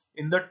victim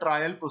in the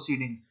trial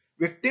proceedings.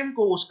 Victim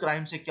को उस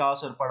क्राइम से क्या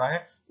असर पड़ा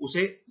है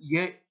उसे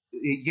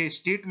ये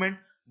स्टेटमेंट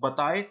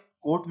बताए,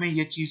 कोर्ट में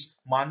ये चीज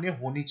मान्य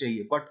होनी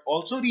चाहिए. But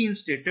also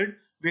reinstated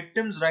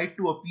victims right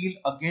to appeal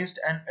against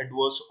an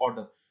adverse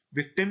order.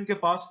 Victim के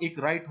पास एक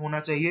राइट होना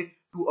चाहिए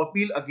to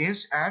appeal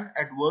against an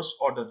adverse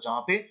order.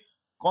 जहां पे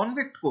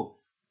कॉन्विक्ट को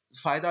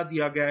फायदा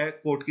दिया गया है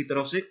कोर्ट की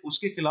तरफ से,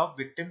 उसके खिलाफ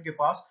विक्टिम के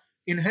पास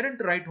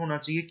इनहेरेंट राइट होना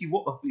चाहिए कि वो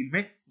अपील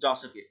में जा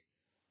सके.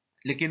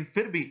 लेकिन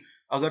फिर भी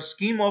अगर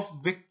स्कीम ऑफ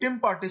विक्टिम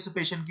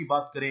पार्टिसिपेशन की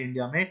बात करें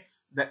इंडिया में,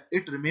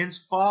 it remains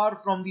far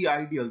from the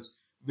ideals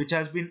which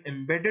has been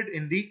embedded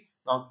in the.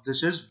 Now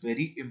this is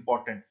very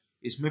important,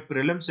 इसमें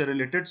प्रीलिम से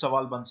रिलेटेड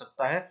सवाल बन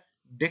सकता है.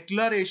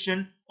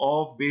 Declaration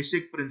of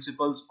basic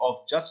principles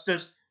of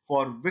justice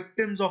for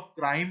victims of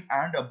crime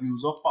and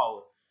abuse of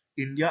power.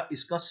 India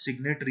इसका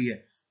signatory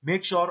है.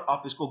 Make sure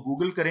आप इसको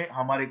गूगल करें,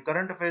 हमारे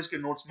करंट अफेयर्स के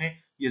नोट्स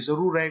में ये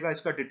जरूर रहेगा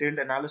इसका डिटेल्ड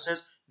एनालिसिस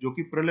जो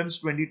कि प्रीलिम्स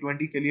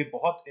 2020 के लिए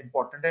बहुत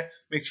इंपॉर्टेंट है.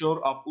 मेक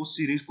श्योर आप उस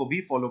सीरीज को भी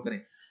फॉलो करें.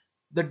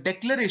 The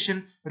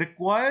declaration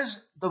requires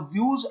the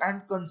views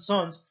and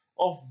concerns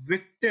of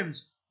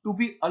victims to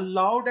be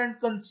allowed and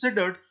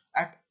considered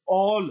at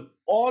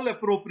all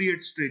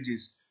appropriate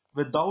stages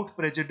without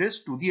prejudice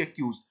to the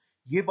accused.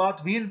 ये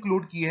बात भी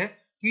इंक्लूड की है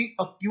कि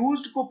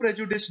अक्यूज्ड को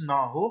प्रेजुडिस ना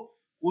हो,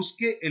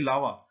 उसके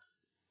अलावा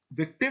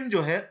विक्टिम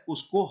जो है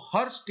उसको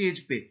हर स्टेज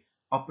पे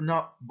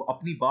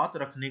अपनी बात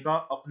रखने का,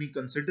 अपनी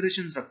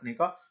कंसिडरेशंस रखने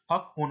का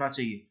हक होना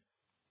चाहिए.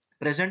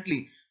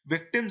 Presently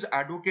victims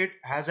advocate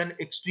has an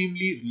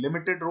extremely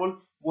limited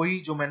role. वही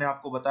जो मैंने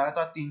आपको बताया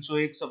था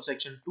 301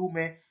 सबसेक्शन 2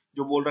 में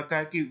जो बोल रखा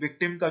है कि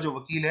विक्टिम का जो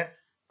वकील है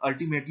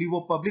अल्टीमेटली वो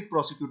पब्लिक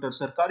प्रोसिक्यूटर,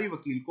 सरकारी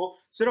वकील को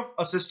सिर्फ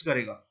असिस्ट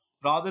करेगा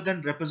rather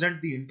than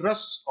represent the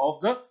interests of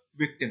the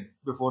victim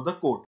before the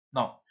court.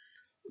 Now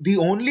the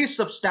only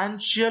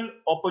substantial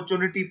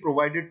opportunity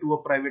provided to a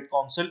private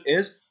counsel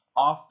is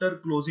after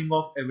closing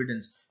of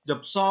evidence.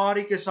 जब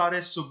सारे के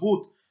सारे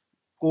सबूत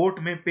कोर्ट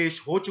में पेश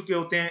हो चुके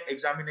होते हैं,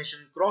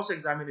 एग्जामिनेशन क्रॉस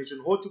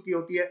एग्जामिनेशन हो चुकी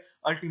होती है,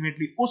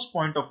 अल्टीमेटली उस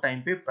पॉइंट ऑफ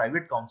टाइम पे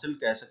प्राइवेट काउंसिल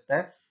कह सकता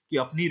है कि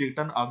अपनी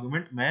रिटर्न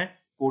आर्गुमेंट मैं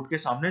कोर्ट के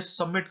सामने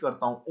सबमिट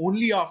करता हूं.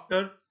 Only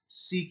after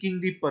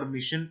seeking the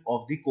permission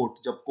of the court.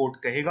 जब कोर्ट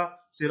कहेगा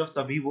सिर्फ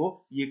तभी वो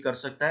ये कर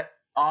सकता है,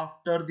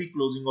 after the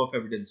closing of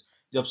evidence,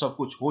 जब सब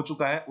कुछ हो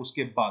चुका है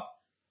उसके बाद.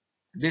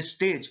 This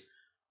stage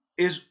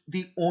is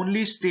the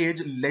only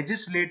stage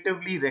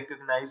legislatively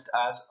recognized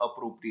as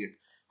appropriate.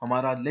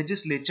 हमारा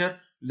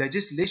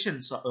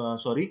legislation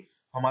sorry,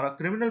 हमारा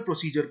क्रिमिनल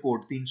प्रोसीजर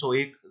कोड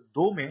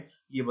 301(2) में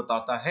ये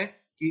बताता है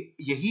कि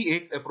यही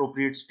एक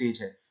अप्रोप्रिएट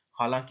स्टेज है।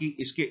 हालांकि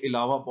इसके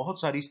अलावा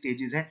बहुत सारी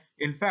स्टेजेस हैं।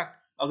 इनफैक्ट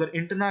अगर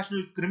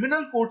इंटरनेशनल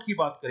क्रिमिनल कोर्ट की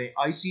बात करें,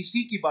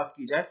 आईसीसी की बात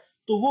की जाए,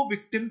 तो वो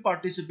विक्टिम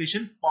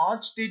पार्टिसिपेशन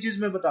 5 स्टेजेस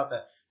में बताता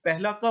है।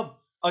 पहला कब?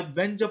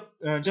 व्हेन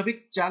जब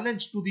एक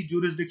challenge to the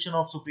jurisdiction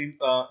of supreme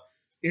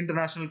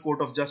international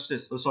court of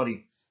justice, sorry,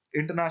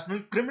 international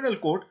criminal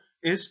court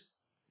is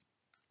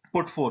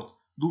put fourth.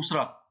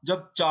 दूसरा,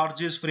 जब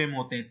चार्जेस फ्रेम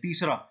होते हैं।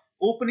 तीसरा,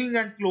 ओपनिंग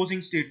एंड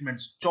क्लोजिंग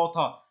स्टेटमेंट्स।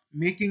 चौथा,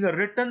 making a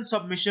written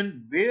submission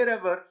where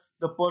ever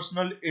the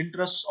personal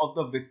interest of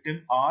the victim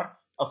are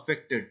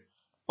affected.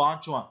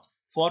 पांचवा,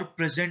 for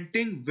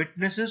presenting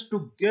witnesses to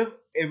give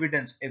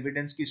evidence,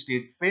 evidence की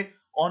stage पे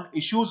on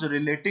issues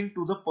relating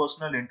to the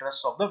personal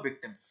interest of the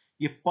victim.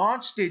 ये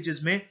 5 stages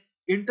में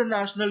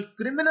international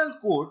criminal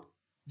court,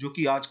 जो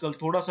कि आजकल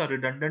थोड़ा सा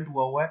रिडंडेंट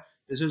हुआ है,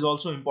 दिस इज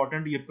ऑल्सो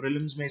इंपॉर्टेंट, ये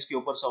प्रीलिम्स में इसके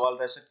ऊपर सवाल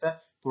रह सकता है,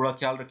 थोड़ा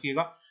ख्याल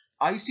रखिएगा।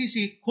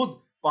 आईसीसी खुद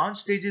 5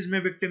 स्टेजेस में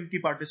विक्टिम की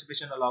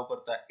पार्टिसिपेशन अलाउ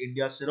करता है,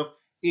 इंडिया सिर्फ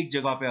एक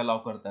जगह पे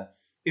अलाउ करता है।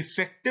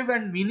 Effective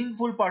and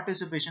meaningful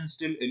participation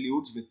still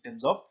alludes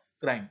victims of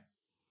crime.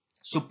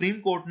 Supreme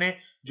court ने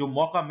जो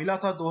मौका मिला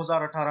था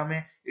 2018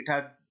 में, it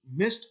had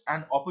missed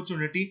an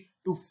opportunity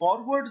to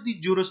forward the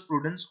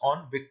jurisprudence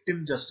on victim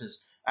justice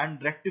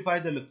and rectify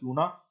the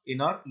lacuna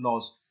in our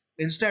laws.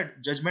 Instead,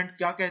 judgment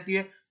क्या कहती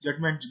है?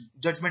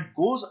 Judgment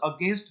goes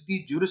against the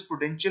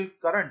jurisprudential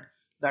current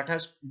that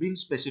has been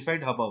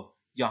specified above.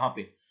 यहाँ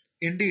पे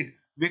indeed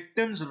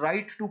victims'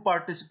 right to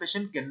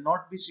participation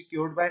cannot be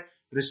secured by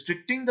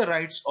restricting the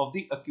rights of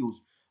the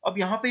accused. अब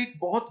यहाँ पे एक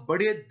बहुत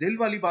बड़े दिल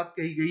वाली बात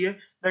कही गई है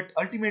दैट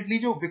अल्टीमेटली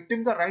जो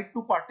विक्टिम का राइट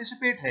टू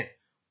पार्टिसिपेट है,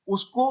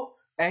 उसको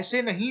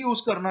ऐसे नहीं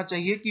यूज करना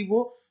चाहिए कि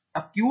वो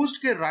अक्यूज्ड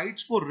के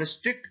राइट्स को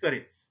रिस्ट्रिक्ट करे,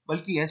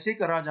 बल्कि ऐसे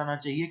करा जाना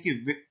चाहिए कि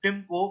विक्टिम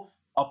को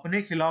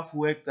अपने खिलाफ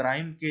हुए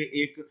क्राइम के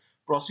एक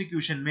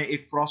प्रोसिक्यूशन में,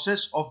 एक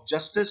process of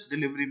justice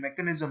delivery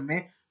mechanism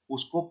में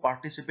उसको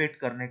पार्टिसिपेट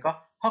करने का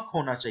हक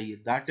होना चाहिए।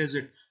 That is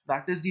it,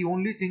 that is the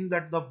only thing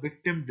that the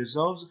victim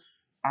deserves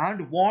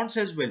and wants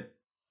as well.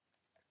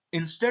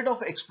 Instead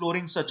of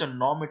exploring such a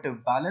normative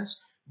balance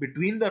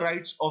between the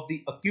rights of the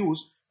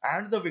accused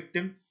and the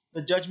victim,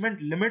 the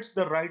judgment limits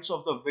the rights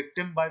of the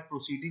victim by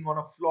proceeding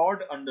on a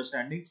flawed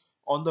understanding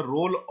on the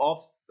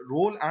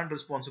role and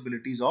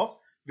responsibilities of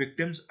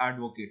victim's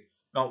advocate.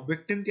 Now,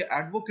 victim के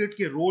advocate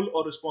के role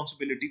और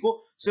responsibility को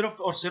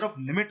सिर्फ और सिर्फ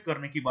limit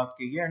करने की बात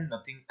की है and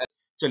nothing else.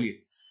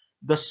 चलिए,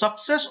 the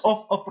success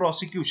of a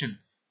prosecution,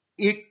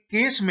 एक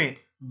केस में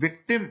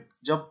विक्टिम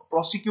जब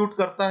प्रोसिक्यूट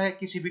करता है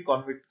किसी भी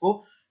कॉन्विक्ट को,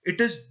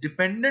 it is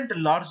dependent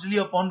largely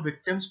upon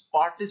victims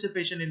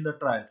participation in the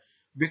trial.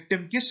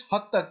 Victim किस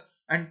हद तक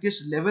एंड किस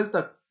लेवल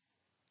तक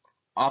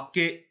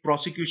आपके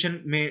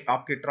प्रोसिक्यूशन में,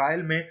 आपके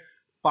ट्रायल में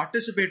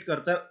पार्टिसिपेट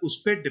करता है, उस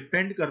पर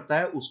डिपेंड करता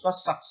है उसका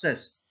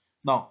success.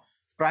 Now,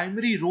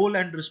 primary role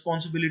and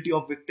responsibility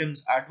of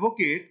victims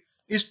advocate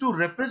is to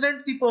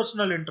represent the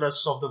personal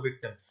interests of the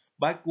victim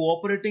by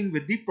cooperating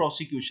with the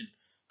prosecution.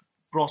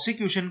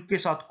 Prosecution के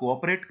साथ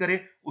कोऑपरेट करे,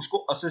 उसको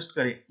असिस्ट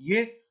करे,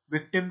 ये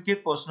विक्टिम के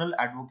पर्सनल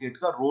एडवोकेट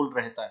का रोल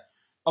रहता है।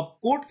 अब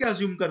कोर्ट क्या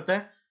अज्यूम करता है?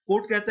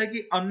 कोर्ट कहता है कि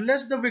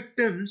unless the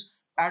victims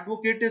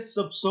advocate is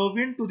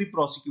subservient to the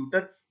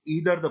prosecutor,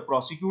 either the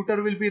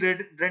prosecutor will be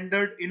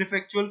rendered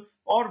इनइफेक्चुअल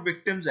और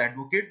victims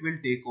advocate will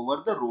take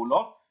over the role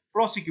of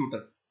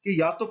prosecutor. कि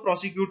या तो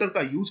प्रोसिक्यूटर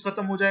का यूज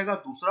खत्म हो जाएगा,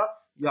 दूसरा,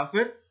 या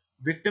फिर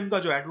विक्टिम का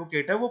जो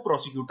एडवोकेट है वो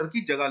प्रोसिक्यूटर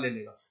की जगह ले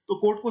लेगा। तो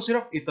कोर्ट को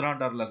सिर्फ इतना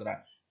डर लग रहा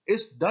है।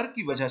 इस डर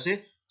की वजह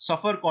से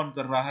सफर कौन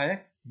कर रहा है?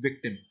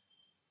 Victim.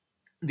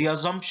 The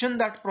assumption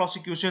that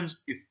prosecutions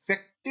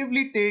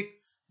effectively take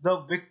the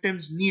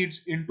victim's needs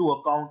into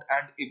account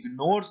and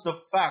ignores the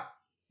fact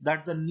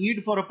that the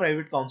need for a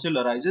private counsel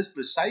arises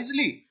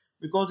precisely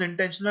because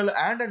intentional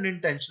and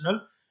unintentional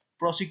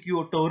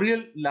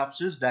prosecutorial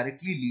lapses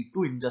directly lead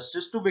to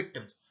injustice to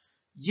victims.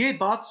 ये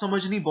बात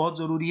समझनी बहुत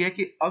जरूरी है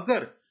कि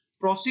अगर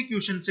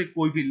prosecution से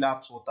कोई भी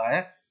लैप्स होता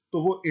है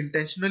तो वो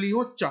इंटेंशनली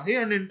हो चाहे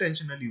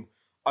अनइंटेंशनली हो,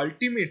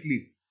 अल्टीमेटली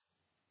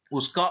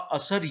उसका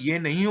असर ये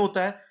नहीं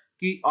होता है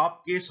कि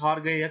आप केस हार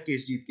गए या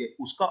केस जीत गए,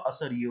 उसका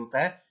असर ये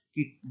होता है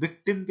कि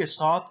विक्टिम के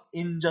साथ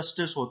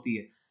इनजस्टिस होती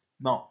है।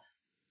 Now,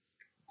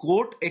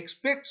 court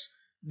expects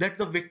that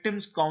the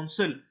victim's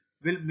counsel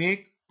will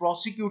make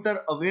prosecutor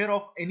aware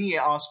of any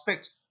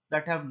aspects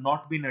that have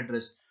not been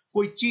addressed.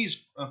 कोई चीज,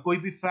 कोई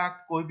भी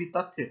फैक्ट, कोई भी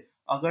तथ्य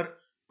अगर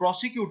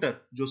प्रोसिक्यूटर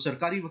जो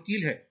सरकारी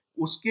वकील है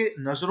उसके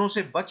नजरों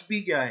से बच भी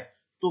गया है,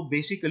 तो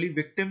बेसिकली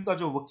विक्टिम का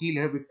जो वकील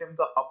है, विक्टिम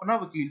का अपना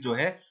वकील जो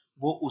है,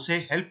 वो उसे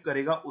हेल्प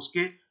करेगा,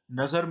 उसके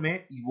नजर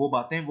में वो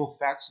बातें, वो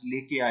फैक्ट्स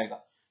लेके आएगा।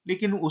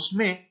 लेकिन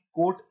उसमें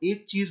कोर्ट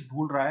एक चीज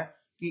भूल रहा है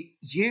कि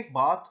ये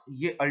बात,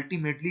 ये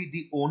ultimately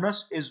the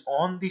onus is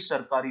on the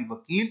सरकारी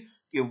वकील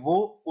कि वो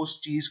उस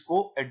चीज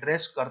को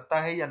एड्रेस करता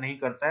है या नहीं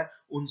करता है,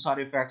 उन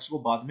सारे फैक्ट्स को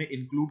बाद में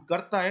इंक्लूड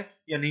करता है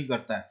या नहीं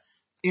करता है।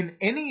 In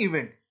any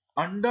event,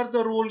 under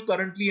the rule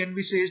currently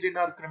एनविसेज्ड in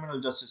our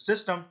criminal justice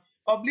system,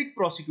 public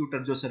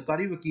prosecutor जो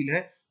सरकारी वकील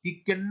है, he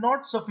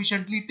cannot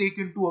sufficiently take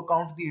into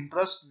account the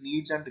interests,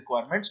 needs and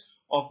requirements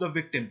of the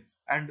victim.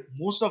 And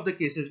most of the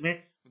cases में,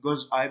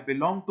 because I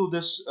belong to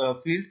this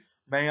field,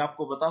 मैं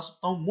आपको बता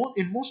सकता हूँ,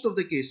 in most of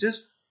the cases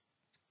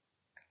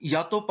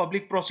या तो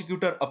पब्लिक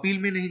प्रोसिक्यूटर अपील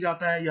में नहीं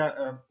जाता है या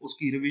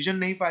उसकी रिवीजन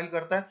नहीं फाइल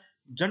करता है।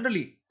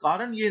 जनरली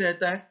कारण ये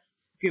रहता है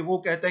कि वो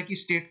कहता है कि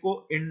स्टेट को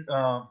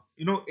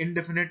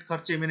इनडेफिनेट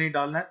खर्चे में नहीं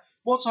डालना है।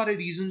 बहुत सारे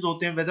रीजंस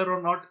होते हैं, वेदर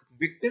और नॉट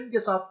विक्टिम के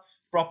साथ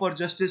प्रॉपर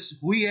जस्टिस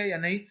हुई है या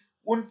नहीं,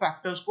 उन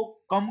फैक्टर्स को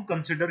कम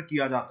कंसिडर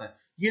किया जाता है।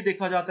 ये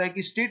देखा जाता है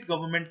कि स्टेट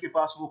गवर्नमेंट के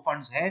पास वो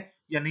फंड्स हैं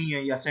या नहीं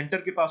है, या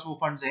सेंटर के पास वो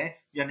फंड्स हैं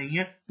या नहीं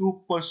है to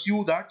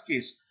pursue that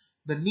case.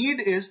 The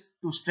need is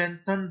to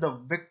strengthen the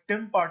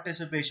victim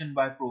participation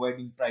by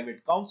providing private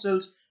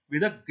counsels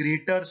with a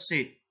greater say.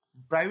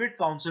 Private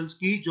counsels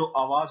की जो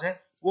आवाज है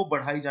वो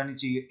बढ़ाई जानी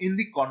चाहिए in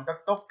the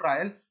conduct of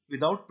trial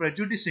without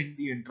prejudicing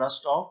the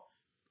interest of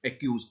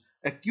accused.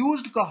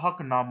 Accused का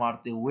हक ना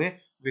मारते हुए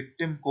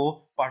victim को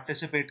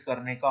participate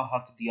करने का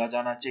हक दिया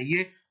जाना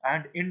चाहिए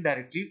and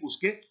indirectly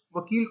उसके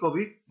वकील को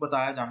भी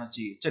बताया जाना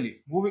चाहिए।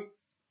 चलिए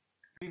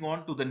moving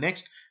on to the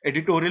next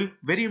editorial,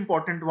 very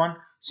important one,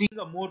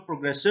 seeing a more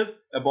progressive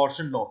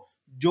abortion law.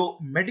 जो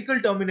medical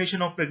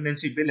termination of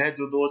pregnancy bill है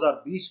जो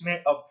 2020 में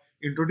अब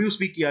इंट्रोड्यूस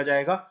भी किया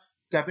जाएगा,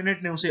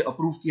 कैबिनेट ने उसे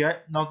अप्रूव किया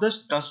है। Now this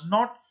does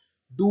not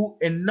do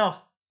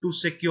enough to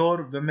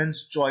secure women's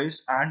choice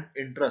and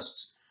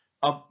interests.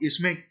 अब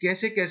इसमें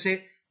कैसे कैसे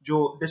जो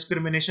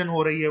डिस्क्रिमिनेशन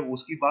हो रही है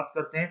उसकी बात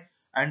करते हैं,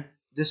 and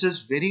this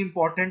is very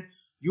important.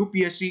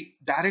 UPSC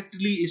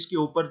directly इसके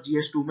ऊपर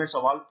जीएस2 में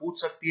सवाल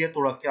पूछ सकती है,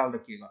 थोड़ा ख्याल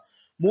रखिएगा।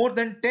 More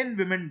than 10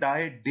 women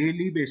die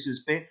daily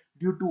basis पे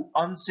due to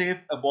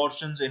unsafe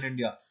abortions in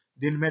India.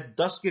 दिन में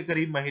 10 के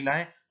करीब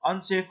महिलाएं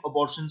अनसेफ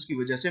अबॉर्शंस की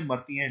वजह से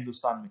मरती हैं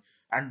हिंदुस्तान में।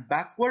 And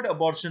backward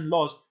abortion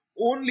laws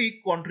only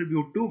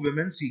contribute to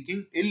women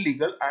seeking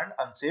illegal and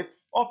unsafe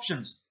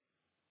options.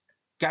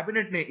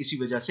 Cabinet ने इसी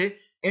वजह से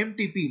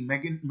MTP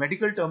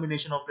medical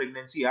termination of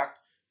pregnancy act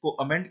को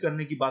अमेंड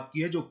करने की बात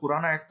की है। जो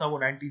पुराना एक्ट था वो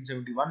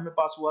 1971 में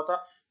पास हुआ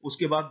था,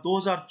 उसके बाद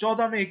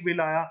 2014 में एक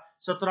बिल आया,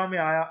 17 में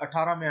आया,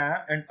 18 में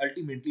आया एंड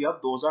अल्टीमेटली अब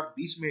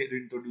 2020 में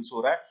इंट्रोड्यूस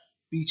हो रहा है।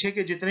 पीछे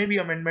के जितने भी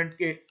अमेंडमेंट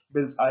के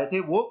बिल्स आए थे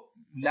वो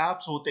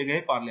लैप्स होते गए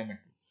पार्लियामेंट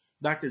में।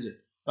 That is it.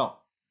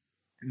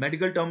 Now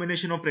medical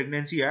termination of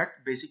pregnancy act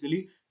basically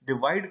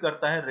divide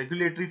करता है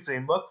regulatory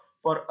framework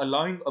for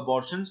allowing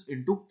abortions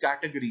into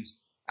categories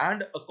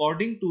and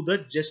according to the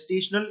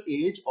gestational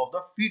age of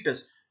the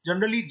foetus.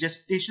 Generally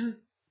gestation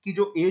की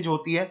जो as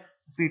होती है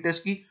foetus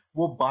की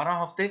वो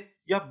 12 हफ्ते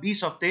या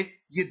 20 हफ्ते,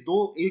 ये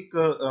दो एक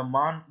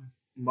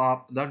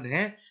मापदंड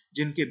हैं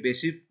जिनके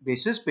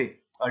बेसिस पे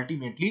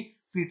अल्टीमेटली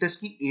फीटस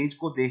की एज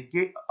को देख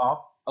के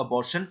आप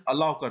अबॉर्शन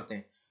अलाउ करते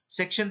हैं।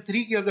 सेक्शन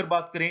 3 की अगर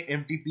बात करें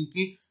एमटीपी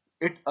की,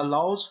 इट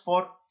अलाउज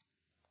फॉर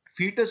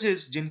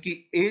फीटसेस जिनकी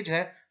एज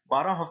है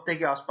 12 हफ्ते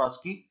के आसपास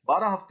की,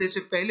 12 हफ्ते से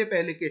पहले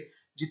पहले के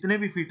जितने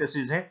भी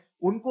फीटसेस हैं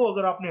उनको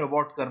अगर आपने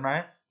अबॉर्ट करना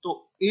है तो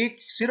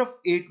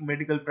सिर्फ एक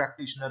मेडिकल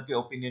प्रैक्टिशनर के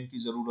ओपिनियन की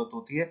जरूरत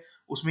होती है।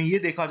 उसमें यह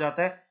देखा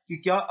जाता है कि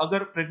क्या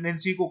अगर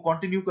प्रेगनेंसी को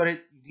कंटिन्यू कर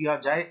दिया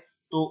जाए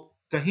तो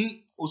कहीं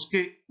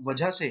उसके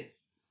वजह से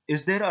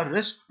is there a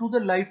risk to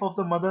the life of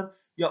the mother,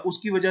 या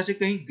उसकी वजह से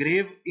कहीं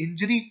grave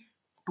injury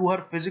to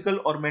her physical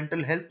और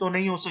मेंटल हेल्थ तो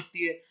नहीं हो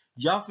सकती है,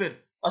 या फिर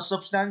अ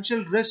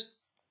सब्सटैंशियल रिस्क,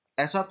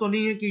 ऐसा तो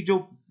नहीं है कि जो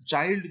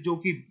चाइल्ड जो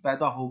कि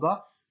पैदा होगा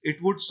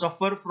it would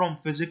suffer from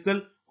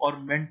physical और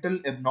मेंटल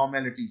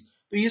एबनॉर्मेलिटीज।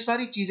 तो ये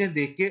सारी चीजें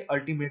देख के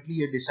अल्टीमेटली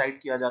ये डिसाइड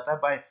किया जाता है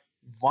बाय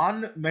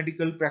वन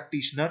मेडिकल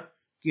प्रैक्टिशनर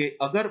कि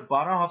अगर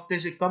 12 हफ्ते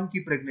से कम की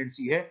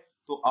प्रेगनेंसी है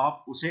तो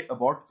आप उसे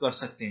अबॉर्ट कर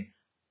सकते हैं।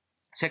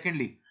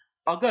 सेकेंडली,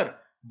 अगर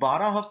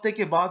 12 हफ्ते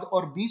के बाद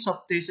और 20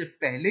 हफ्ते से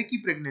पहले की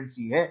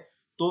प्रेगनेंसी है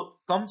तो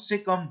कम से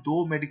कम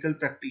 2 मेडिकल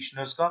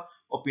प्रैक्टिशनर्स का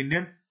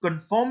ओपिनियन,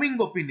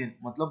 कंफर्मिंग ओपिनियन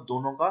मतलब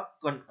दोनों का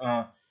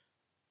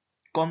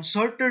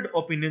कंसर्टेड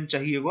ओपिनियन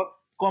चाहिए होगा,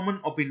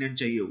 कॉमन ओपिनियन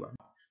चाहिए होगा।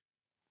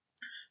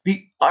 The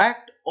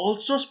act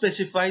also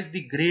specifies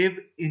the grave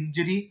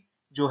injury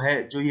जो है,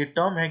 जो ये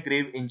टर्म है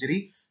grave injury,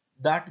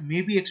 that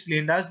may be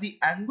explained as the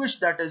anguish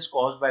that is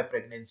caused by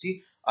pregnancy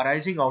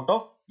arising out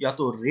of या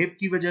तो रेप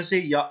की वजह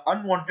से या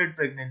unwanted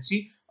pregnancy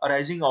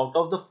arising out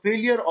of the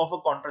failure of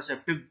a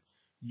contraceptive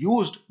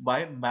used by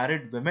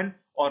married women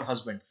or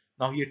husband.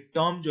 Now ये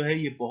term जो है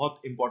ये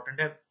बहुत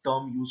इंपॉर्टेंट है,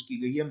 टर्म यूज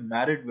की गई है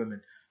married women,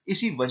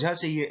 इसी वजह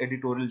से ये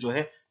एडिटोरियल जो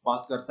है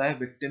बात करता है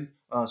विक्टिम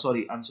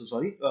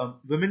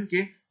वुमेन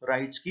के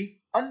राइट्स की,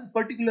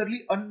 पर्टिकुलरली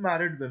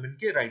अनमैरिड वुमेन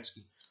के राइट्स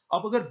की।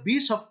 अब अगर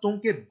 20 हफ्तों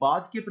के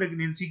बाद के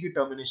प्रेगनेंसी की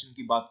टर्मिनेशन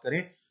की बात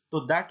करें तो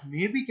that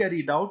may be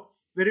carried out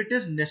where it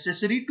is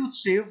necessary to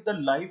save the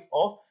life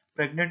of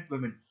pregnant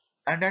women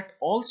and at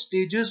all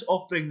stages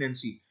of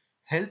pregnancy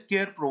health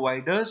care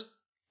providers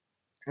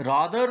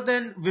rather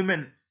than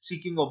women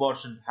seeking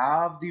abortion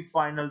have the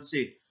final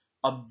say.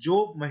 अब जो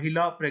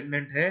महिला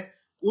pregnant है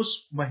उस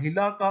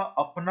महिला का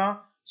अपना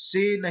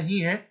से नहीं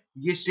है,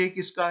 ये से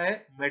किसका है?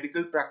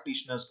 मेडिकल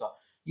प्रैक्टिशनर्स का।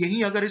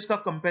 यही अगर इसका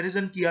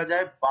कंपैरिजन किया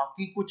जाए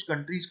बाकी कुछ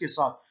कंट्रीज के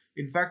साथ,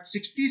 in fact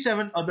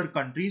 67 other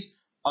countries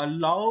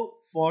allow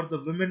for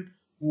the women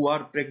who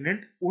are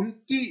pregnant,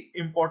 उनकी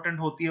इंपॉर्टेंट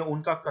होती है,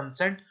 उनका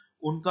कंसेंट,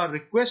 उनका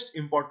रिक्वेस्ट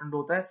इंपॉर्टेंट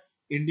होता है।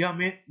 इंडिया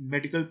में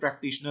मेडिकल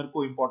प्रैक्टिशनर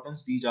को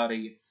इंपॉर्टेंस दी जा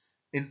रही है।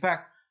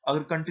 इनफैक्ट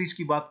अगर कंट्रीज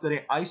की बात करें,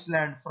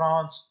 Iceland,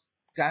 France,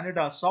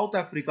 Canada, south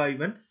Africa,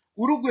 even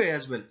Uruguay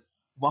as well,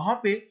 वहां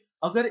पे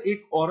अगर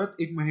एक औरत,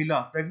 एक महिला,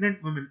 pregnant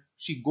women,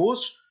 she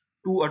goes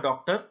to a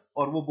doctor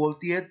और वो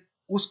बोलती है,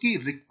 उसकी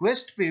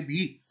रिक्वेस्ट पे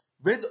भी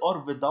विद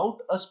और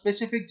without a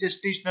specific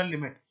gestational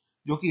limit,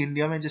 जो कि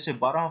इंडिया में जैसे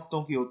 12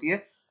 हफ्तों की होती है,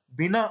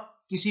 बिना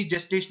किसी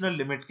जेस्टेशनल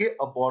लिमिट के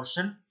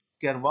अबॉर्शन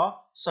करवा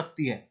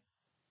सकती है।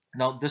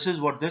 Now, this is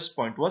what this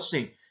point was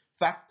saying.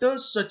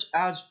 Factors such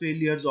as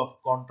failures of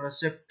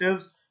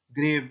contraceptives,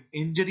 grave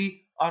injury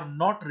are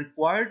not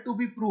required to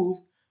be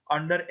proved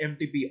under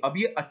MTP. अब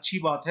ये अच्छी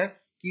बात है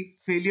कि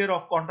failure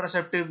of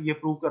contraceptive ये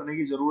prove करने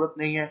की जरूरत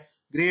नहीं है,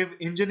 grave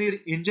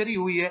injury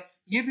हुई है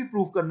ये भी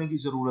prove करने की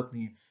जरूरत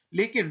नहीं है,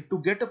 लेकिन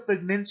to get a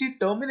pregnancy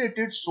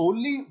terminated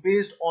solely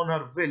based on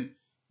her will,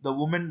 the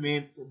woman may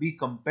be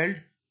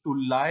compelled to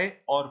lie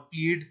or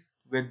plead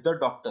with the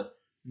doctor.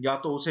 या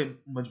तो उसे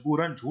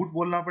मजबूरन झूठ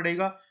बोलना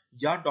पड़ेगा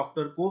या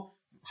डॉक्टर को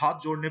हाथ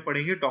जोड़ने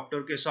पड़ेंगे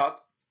डॉक्टर के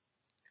साथ।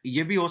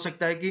 ये भी हो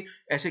सकता है कि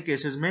ऐसे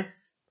केसेस में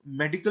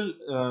मेडिकल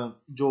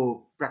जो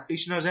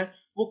प्रैक्टिशनर्स हैं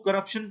वो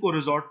करप्शन को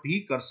रिजॉर्ट भी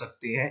कर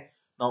सकते हैं।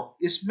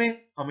 नाउ इसमें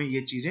हमें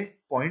ये चीजें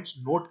पॉइंट्स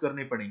नोट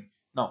करने पड़ेंगे।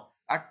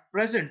 Now at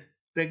present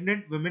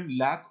pregnant women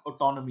lack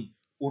autonomy,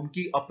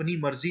 उनकी अपनी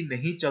मर्जी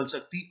नहीं चल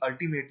सकती।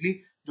 अल्टीमेटली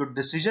जो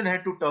डिसीजन है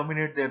to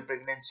terminate there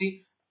pregnancy,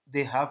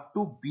 they have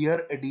to bear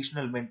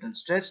additional mental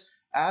stress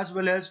as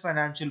well as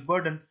financial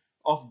burden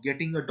of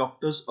getting a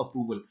doctor's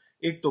approval.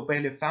 एक तो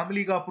पहले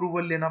फैमिली का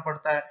अप्रूवल लेना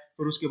पड़ता है,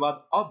 फिर उसके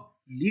बाद अब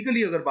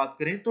लीगली अगर बात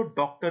करें तो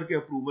डॉक्टर के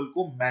अप्रूवल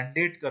को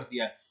मैंडेट कर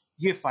दिया है।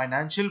 ये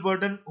फाइनेंशियल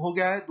बर्डन हो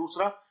गया है,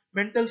 दूसरा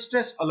मेंटल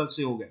स्ट्रेस अलग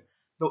से हो गया।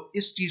 तो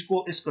इस चीज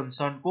को, इस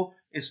कंसर्न को,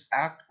 इस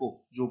एक्ट को,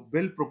 जो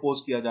बिल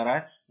प्रपोज किया जा रहा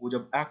है, वो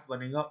जब एक्ट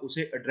बनेगा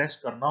उसे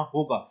एड्रेस करना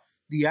होगा।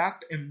 The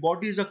act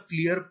embodies a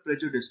clear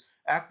prejudice.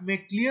 Act में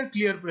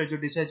क्लियर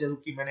प्रेजुडिस है, जो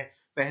कि मैंने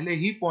पहले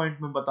ही पॉइंट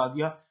में बता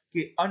दिया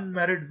कि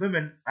unmarried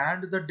women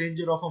and the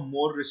danger of a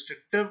more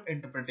restrictive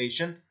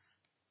interpretation,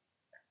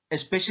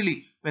 especially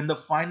when the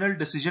final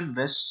decision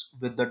rests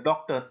with the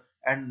doctor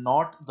and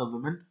not the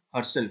woman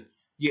herself.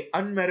 ये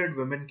अनमैरिड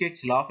वुमेन के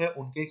खिलाफ है,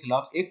 उनके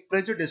खिलाफ एक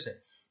प्रेजुडिस है।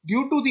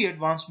 Due to the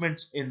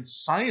advancements in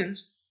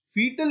science,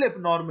 fetal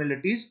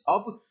abnormalities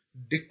अब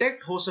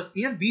detect हो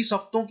सकती हैं 20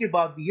 हफ्तों के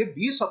बाद भी। ये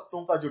 20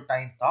 हफ्तों का जो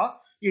टाइम था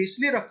ये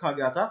इसलिए रखा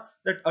गया था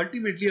दैट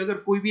अल्टीमेटली अगर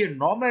कोई भी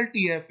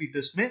नॉर्मेलिटी है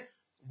फीटस में,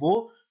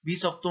 वो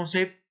 20 हफ्तों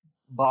से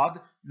बाद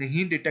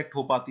नहीं डिटेक्ट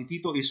हो पाती थी।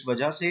 तो इस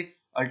वजह से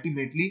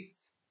अल्टीमेटली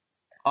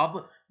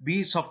अब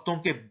 20 हफ्तों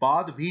के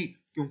बाद भी,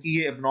 क्योंकि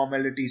ये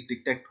एबनॉर्मेलिटीज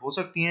डिटेक्ट हो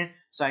सकती हैं,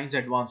 साइंस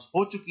एडवांस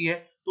हो चुकी है,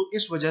 तो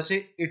इस वजह से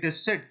इट इज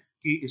सेड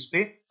कि इस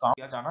पे काम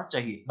किया जाना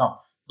चाहिए। नाउ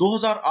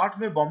 2008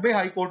 में बॉम्बे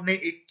हाई कोर्ट ने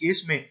एक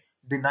केस में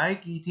डिनाई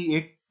की थी,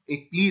 एक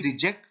प्ली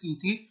रिजेक्ट की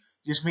थी,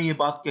 जिसमें ये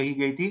बात कही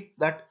गई थी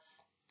that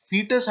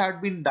fetus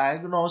had been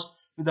diagnosed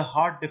with a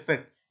heart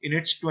defect in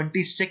its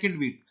 22nd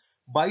week.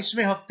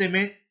 22वें हफ्ते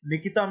में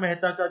निकिता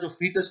मेहता का जो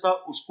फीटस था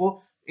उसको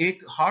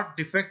एक हार्ट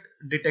डिफेक्ट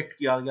डिटेक्ट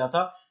किया गया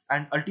था,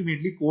 एंड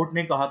अल्टीमेटली कोर्ट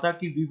ने कहा था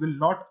कि we will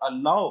not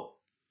allow,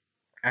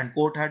 and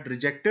court had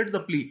rejected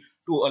the plea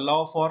to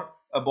allow for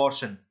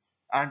abortion,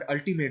 and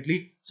ultimately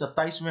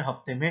 27वें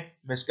हफ्ते में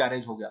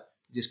मिसकैरेज हो गया,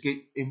 जिसके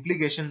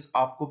इम्प्लीकेशंस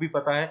आपको भी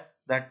पता है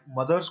दैट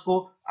मदर्स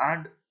को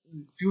एंड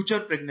फ्यूचर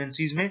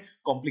प्रेगनेंसीज में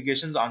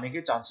कॉम्प्लिकेशंस आने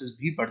के चांसेस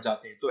भी बढ़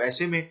जाते हैं। तो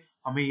ऐसे में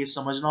हमें ये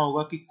समझना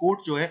होगा कि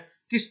कोर्ट जो है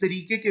किस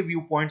तरीके के व्यू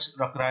पॉइंट्स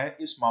रख रहा है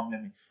इस मामले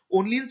में।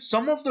 Only in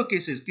some of the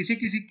cases, किसी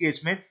किसी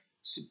केस में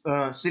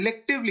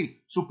सिलेक्टिवली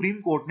सुप्रीम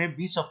कोर्ट ने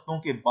 20 हफ्तों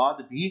के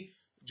बाद भी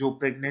जो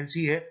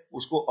प्रेगनेंसी है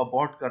उसको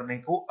अबॉर्ट करने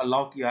को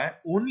अलाउ किया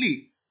है, only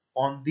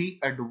on the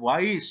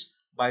advice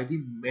by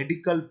the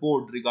medical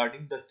board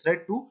regarding the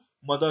threat to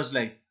mother's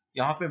life.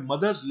 यहाँ पे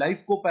मदर्स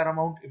लाइफ को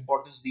पैरामाउंट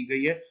इंपॉर्टेंस दी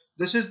गई है।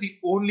 This is the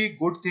only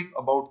good thing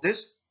about this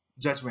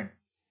judgment.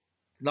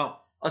 Now,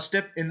 a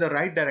step in the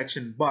right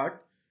direction, but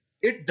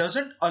it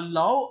doesn't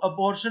allow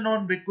abortion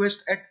on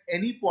request at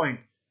any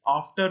point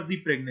after the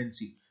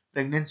pregnancy.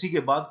 Pregnancy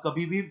के बाद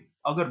कभी भी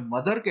अगर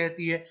mother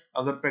कहती है,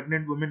 अगर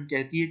pregnant women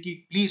कहती है कि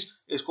प्लीज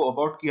इसको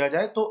अबॉर्ट किया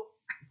जाए,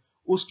 तो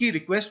उसकी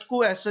रिक्वेस्ट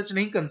को एज सच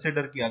नहीं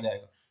कंसिडर किया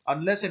जाएगा,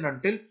 unless and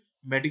until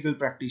medical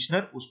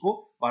practitioner उसको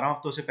 12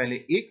 हफ्तों से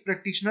पहले एक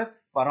प्रैक्टिशनर,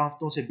 12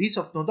 हफ्तों से 20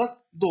 हफ्तों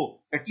तक दो,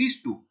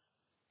 एटलीस्ट 2,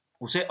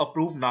 उसे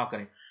अप्रूव ना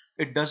करें।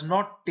 It does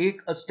not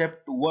take a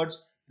step towards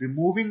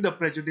removing the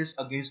prejudice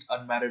against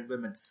unmarried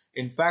women.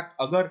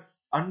 In fact अगर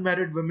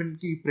अनमैरिड वुमेन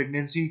की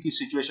प्रेगनेंसी की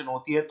सिचुएशन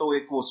होती है तो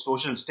एक वो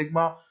सोशल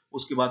स्टिग्मा,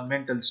 उसके बाद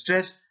मेंटल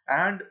स्ट्रेस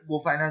एंड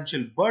वो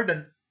फाइनेंशियल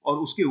बर्डन, और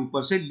उसके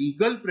ऊपर से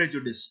लीगल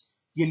प्रेजुडिस।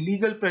 ये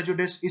लीगल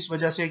प्रेजुडिस इस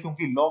वजह से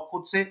क्योंकि लॉ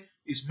खुद से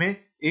इसमें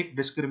एक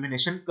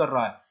डिस्क्रिमिनेशन कर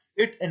रहा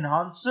है। It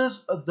enhances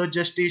the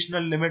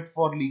gestational limit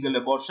for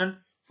legal abortion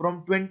from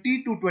 20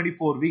 to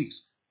 24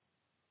 weeks,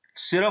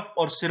 सिर्फ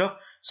और सिर्फ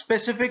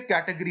स्पेसिफिक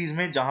कैटेगरीज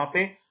में जहां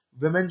पे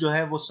विमेन जो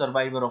है वो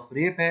सर्वाइवर ऑफ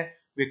रेप है,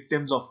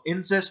 विक्टिम्स ऑफ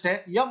इंसेस्ट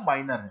है या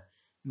माइनर है।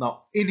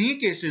 नाउ इन्हीं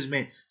केसेस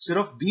में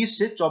सिर्फ 20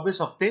 से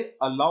 24 हफ्ते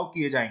अलाउ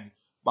किए जाएंगे,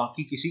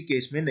 बाकी किसी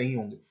केस में नहीं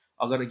होंगे।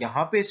 अगर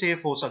यहाँ पे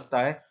सेफ हो सकता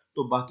है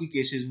तो बाकी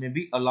केसेस में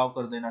भी अलाउ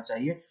कर देना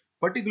चाहिए।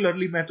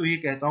 पर्टिकुलरली मैं तो ये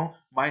कहता हूं,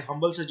 my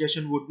humble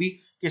suggestion would be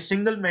कि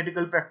सिंगल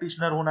मेडिकल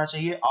प्रैक्टिशनर होना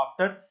चाहिए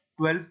आफ्टर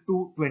 12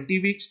 टू 20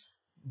 वीक्स।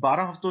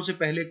 12 हफ्तों से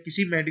पहले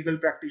किसी मेडिकल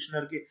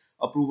प्रैक्टिशनर के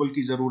अप्रूवल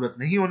की जरूरत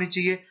नहीं होनी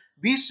चाहिए।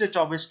 20 से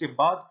 24 के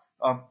बाद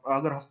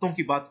अगर हफ्तों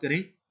की बात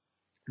करें,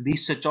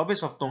 20 से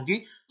 24 हफ्तों की,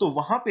 तो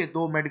वहां पे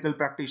 2 मेडिकल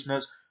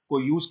प्रैक्टिशनर्स को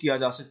यूज किया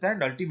जा सकता है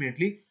एंड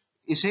अल्टीमेटली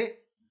इसे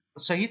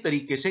सही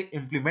तरीके से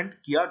इंप्लीमेंट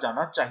किया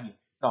जाना चाहिए।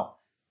 Now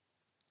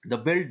the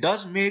bill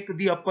does make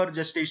the upper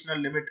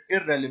gestational limit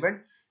irrelevant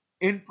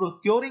in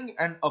procuring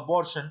an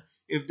abortion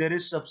if there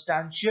is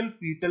substantial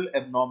fetal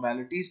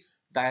abnormalities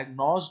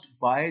diagnosed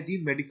by the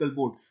medical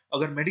board.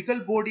 अगर मेडिकल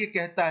बोर्ड ये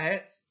कहता है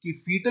कि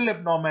fetal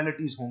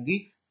abnormalities होंगी,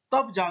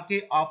 तब जाके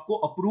आपको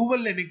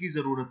अप्रूवल लेने की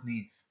जरूरत नहीं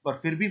है। पर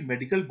फिर भी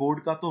मेडिकल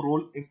बोर्ड का तो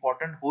रोल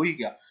इंपॉर्टेंट हो ही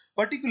गया।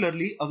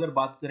 पर्टिकुलरली अगर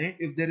बात करें,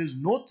 if there is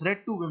no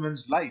threat to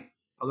women's life,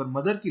 अगर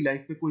मदर की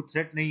लाइफ पे कोई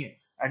थ्रेट नहीं है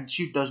and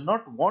she does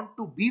not want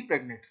to be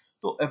pregnant,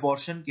 तो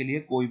अबॉर्शन के लिए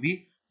कोई भी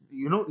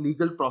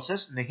लीगल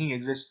प्रोसेस नहीं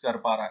एग्जिस्ट कर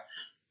पा रहा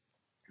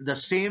है। The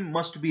same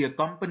must be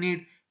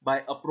accompanied by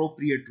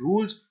appropriate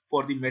rules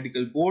for the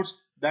medical boards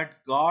that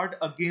guard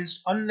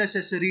against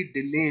unnecessary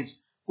delays।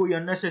 कोई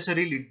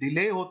unnecessarily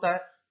डिले होता है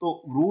तो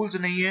रूल्स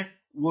नहीं है,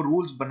 वो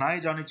रूल्स बनाए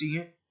जाने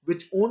चाहिए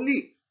which only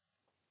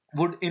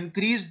would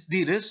increase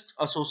the risks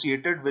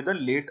associated with a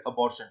late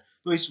abortion।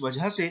 तो इस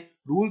वजह से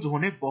रूल्स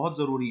होने बहुत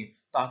जरूरी है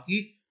ताकि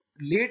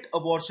लेट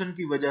अबॉर्शन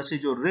की वजह से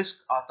जो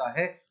रिस्क आता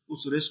है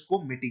उस रिस्क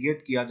को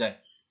मिटिगेट किया जाए।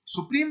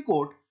 सुप्रीम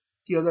कोर्ट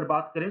की अगर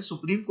बात करें,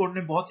 सुप्रीम कोर्ट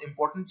ने बहुत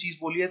इंपॉर्टेंट चीज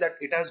बोली है that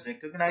it has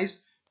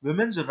recognised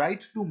women's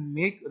right to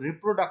make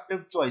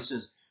reproductive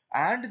choices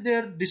and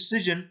their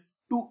decision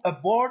to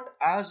abort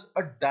as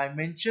a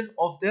dimension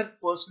of their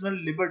personal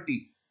liberty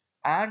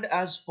and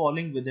as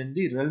falling within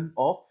the realm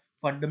of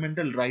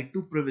fundamental right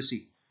to privacy।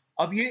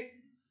 अब ये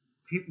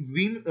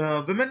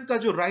women का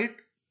जो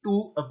right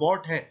to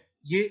abort है,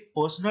 ये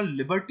personal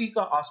liberty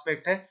का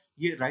aspect है।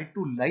 ये right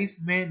to life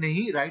में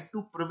नहीं, राइट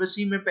टू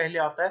प्रिवेसी में पहले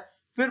आता है,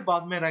 फिर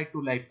बाद में राइट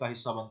टू लाइफ का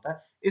हिस्सा बनता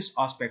है। इस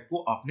एस्पेक्ट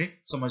को आपने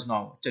समझना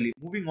होगा। चलिए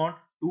मूविंग ऑन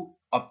टू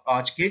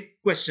आज के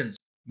क्वेश्चंस।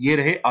 ये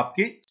रहे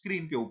आपके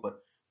स्क्रीन के ऊपर।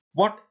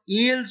 What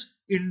else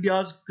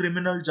India's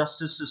criminal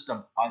justice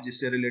system, आज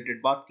इससे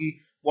रिलेटेड बात की।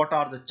 What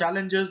are the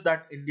challenges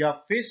that India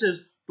faces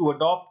to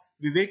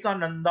adopt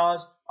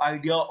विवेकानंदाज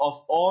idea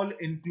of all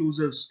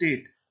inclusive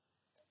state,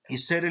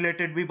 इससे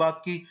रिलेटेड भी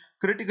बात की।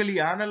 क्रिटिकली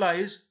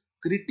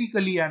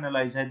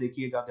एनालाइज है,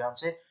 देखिएगा ध्यान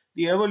से,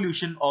 the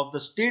evolution of the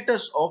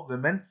status of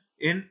women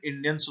in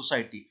Indian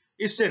society,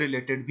 इससे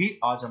रिलेटेड भी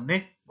आज हमने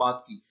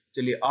बात की।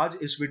 चलिए आज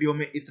इस वीडियो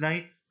में इतना ही,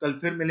 कल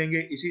फिर मिलेंगे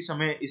इसी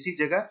समय इसी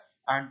जगह।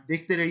 एंड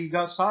देखते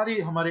रहिएगा सारे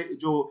हमारे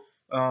जो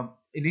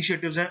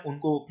इनिशिएटिव्स हैं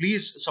उनको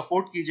प्लीज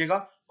सपोर्ट कीजिएगा,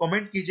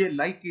 कमेंट कीजिए,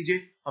 लाइक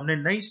कीजिए। हमने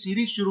नई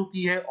सीरीज शुरू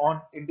की है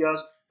on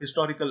India's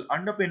historical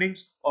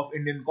underpinnings of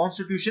Indian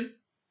constitution.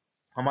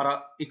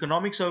 हमारा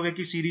इकोनॉमिक सर्वे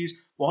की सीरीज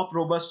बहुत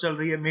रोबस्ट चल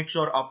रही है, मेक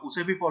श्योर आप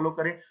उसे भी फॉलो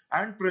करें।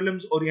 एंड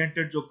प्रीलिम्स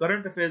ओरिएंटेड जो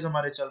करंट अफेयर्स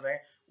हमारे चल रहे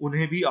हैं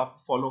उन्हें भी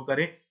आप फॉलो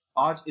करें।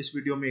 आज इस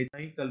वीडियो में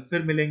इतना ही, कल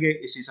फिर मिलेंगे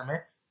इसी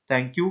समय।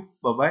 Thank you,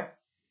 bye bye,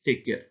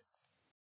 take care.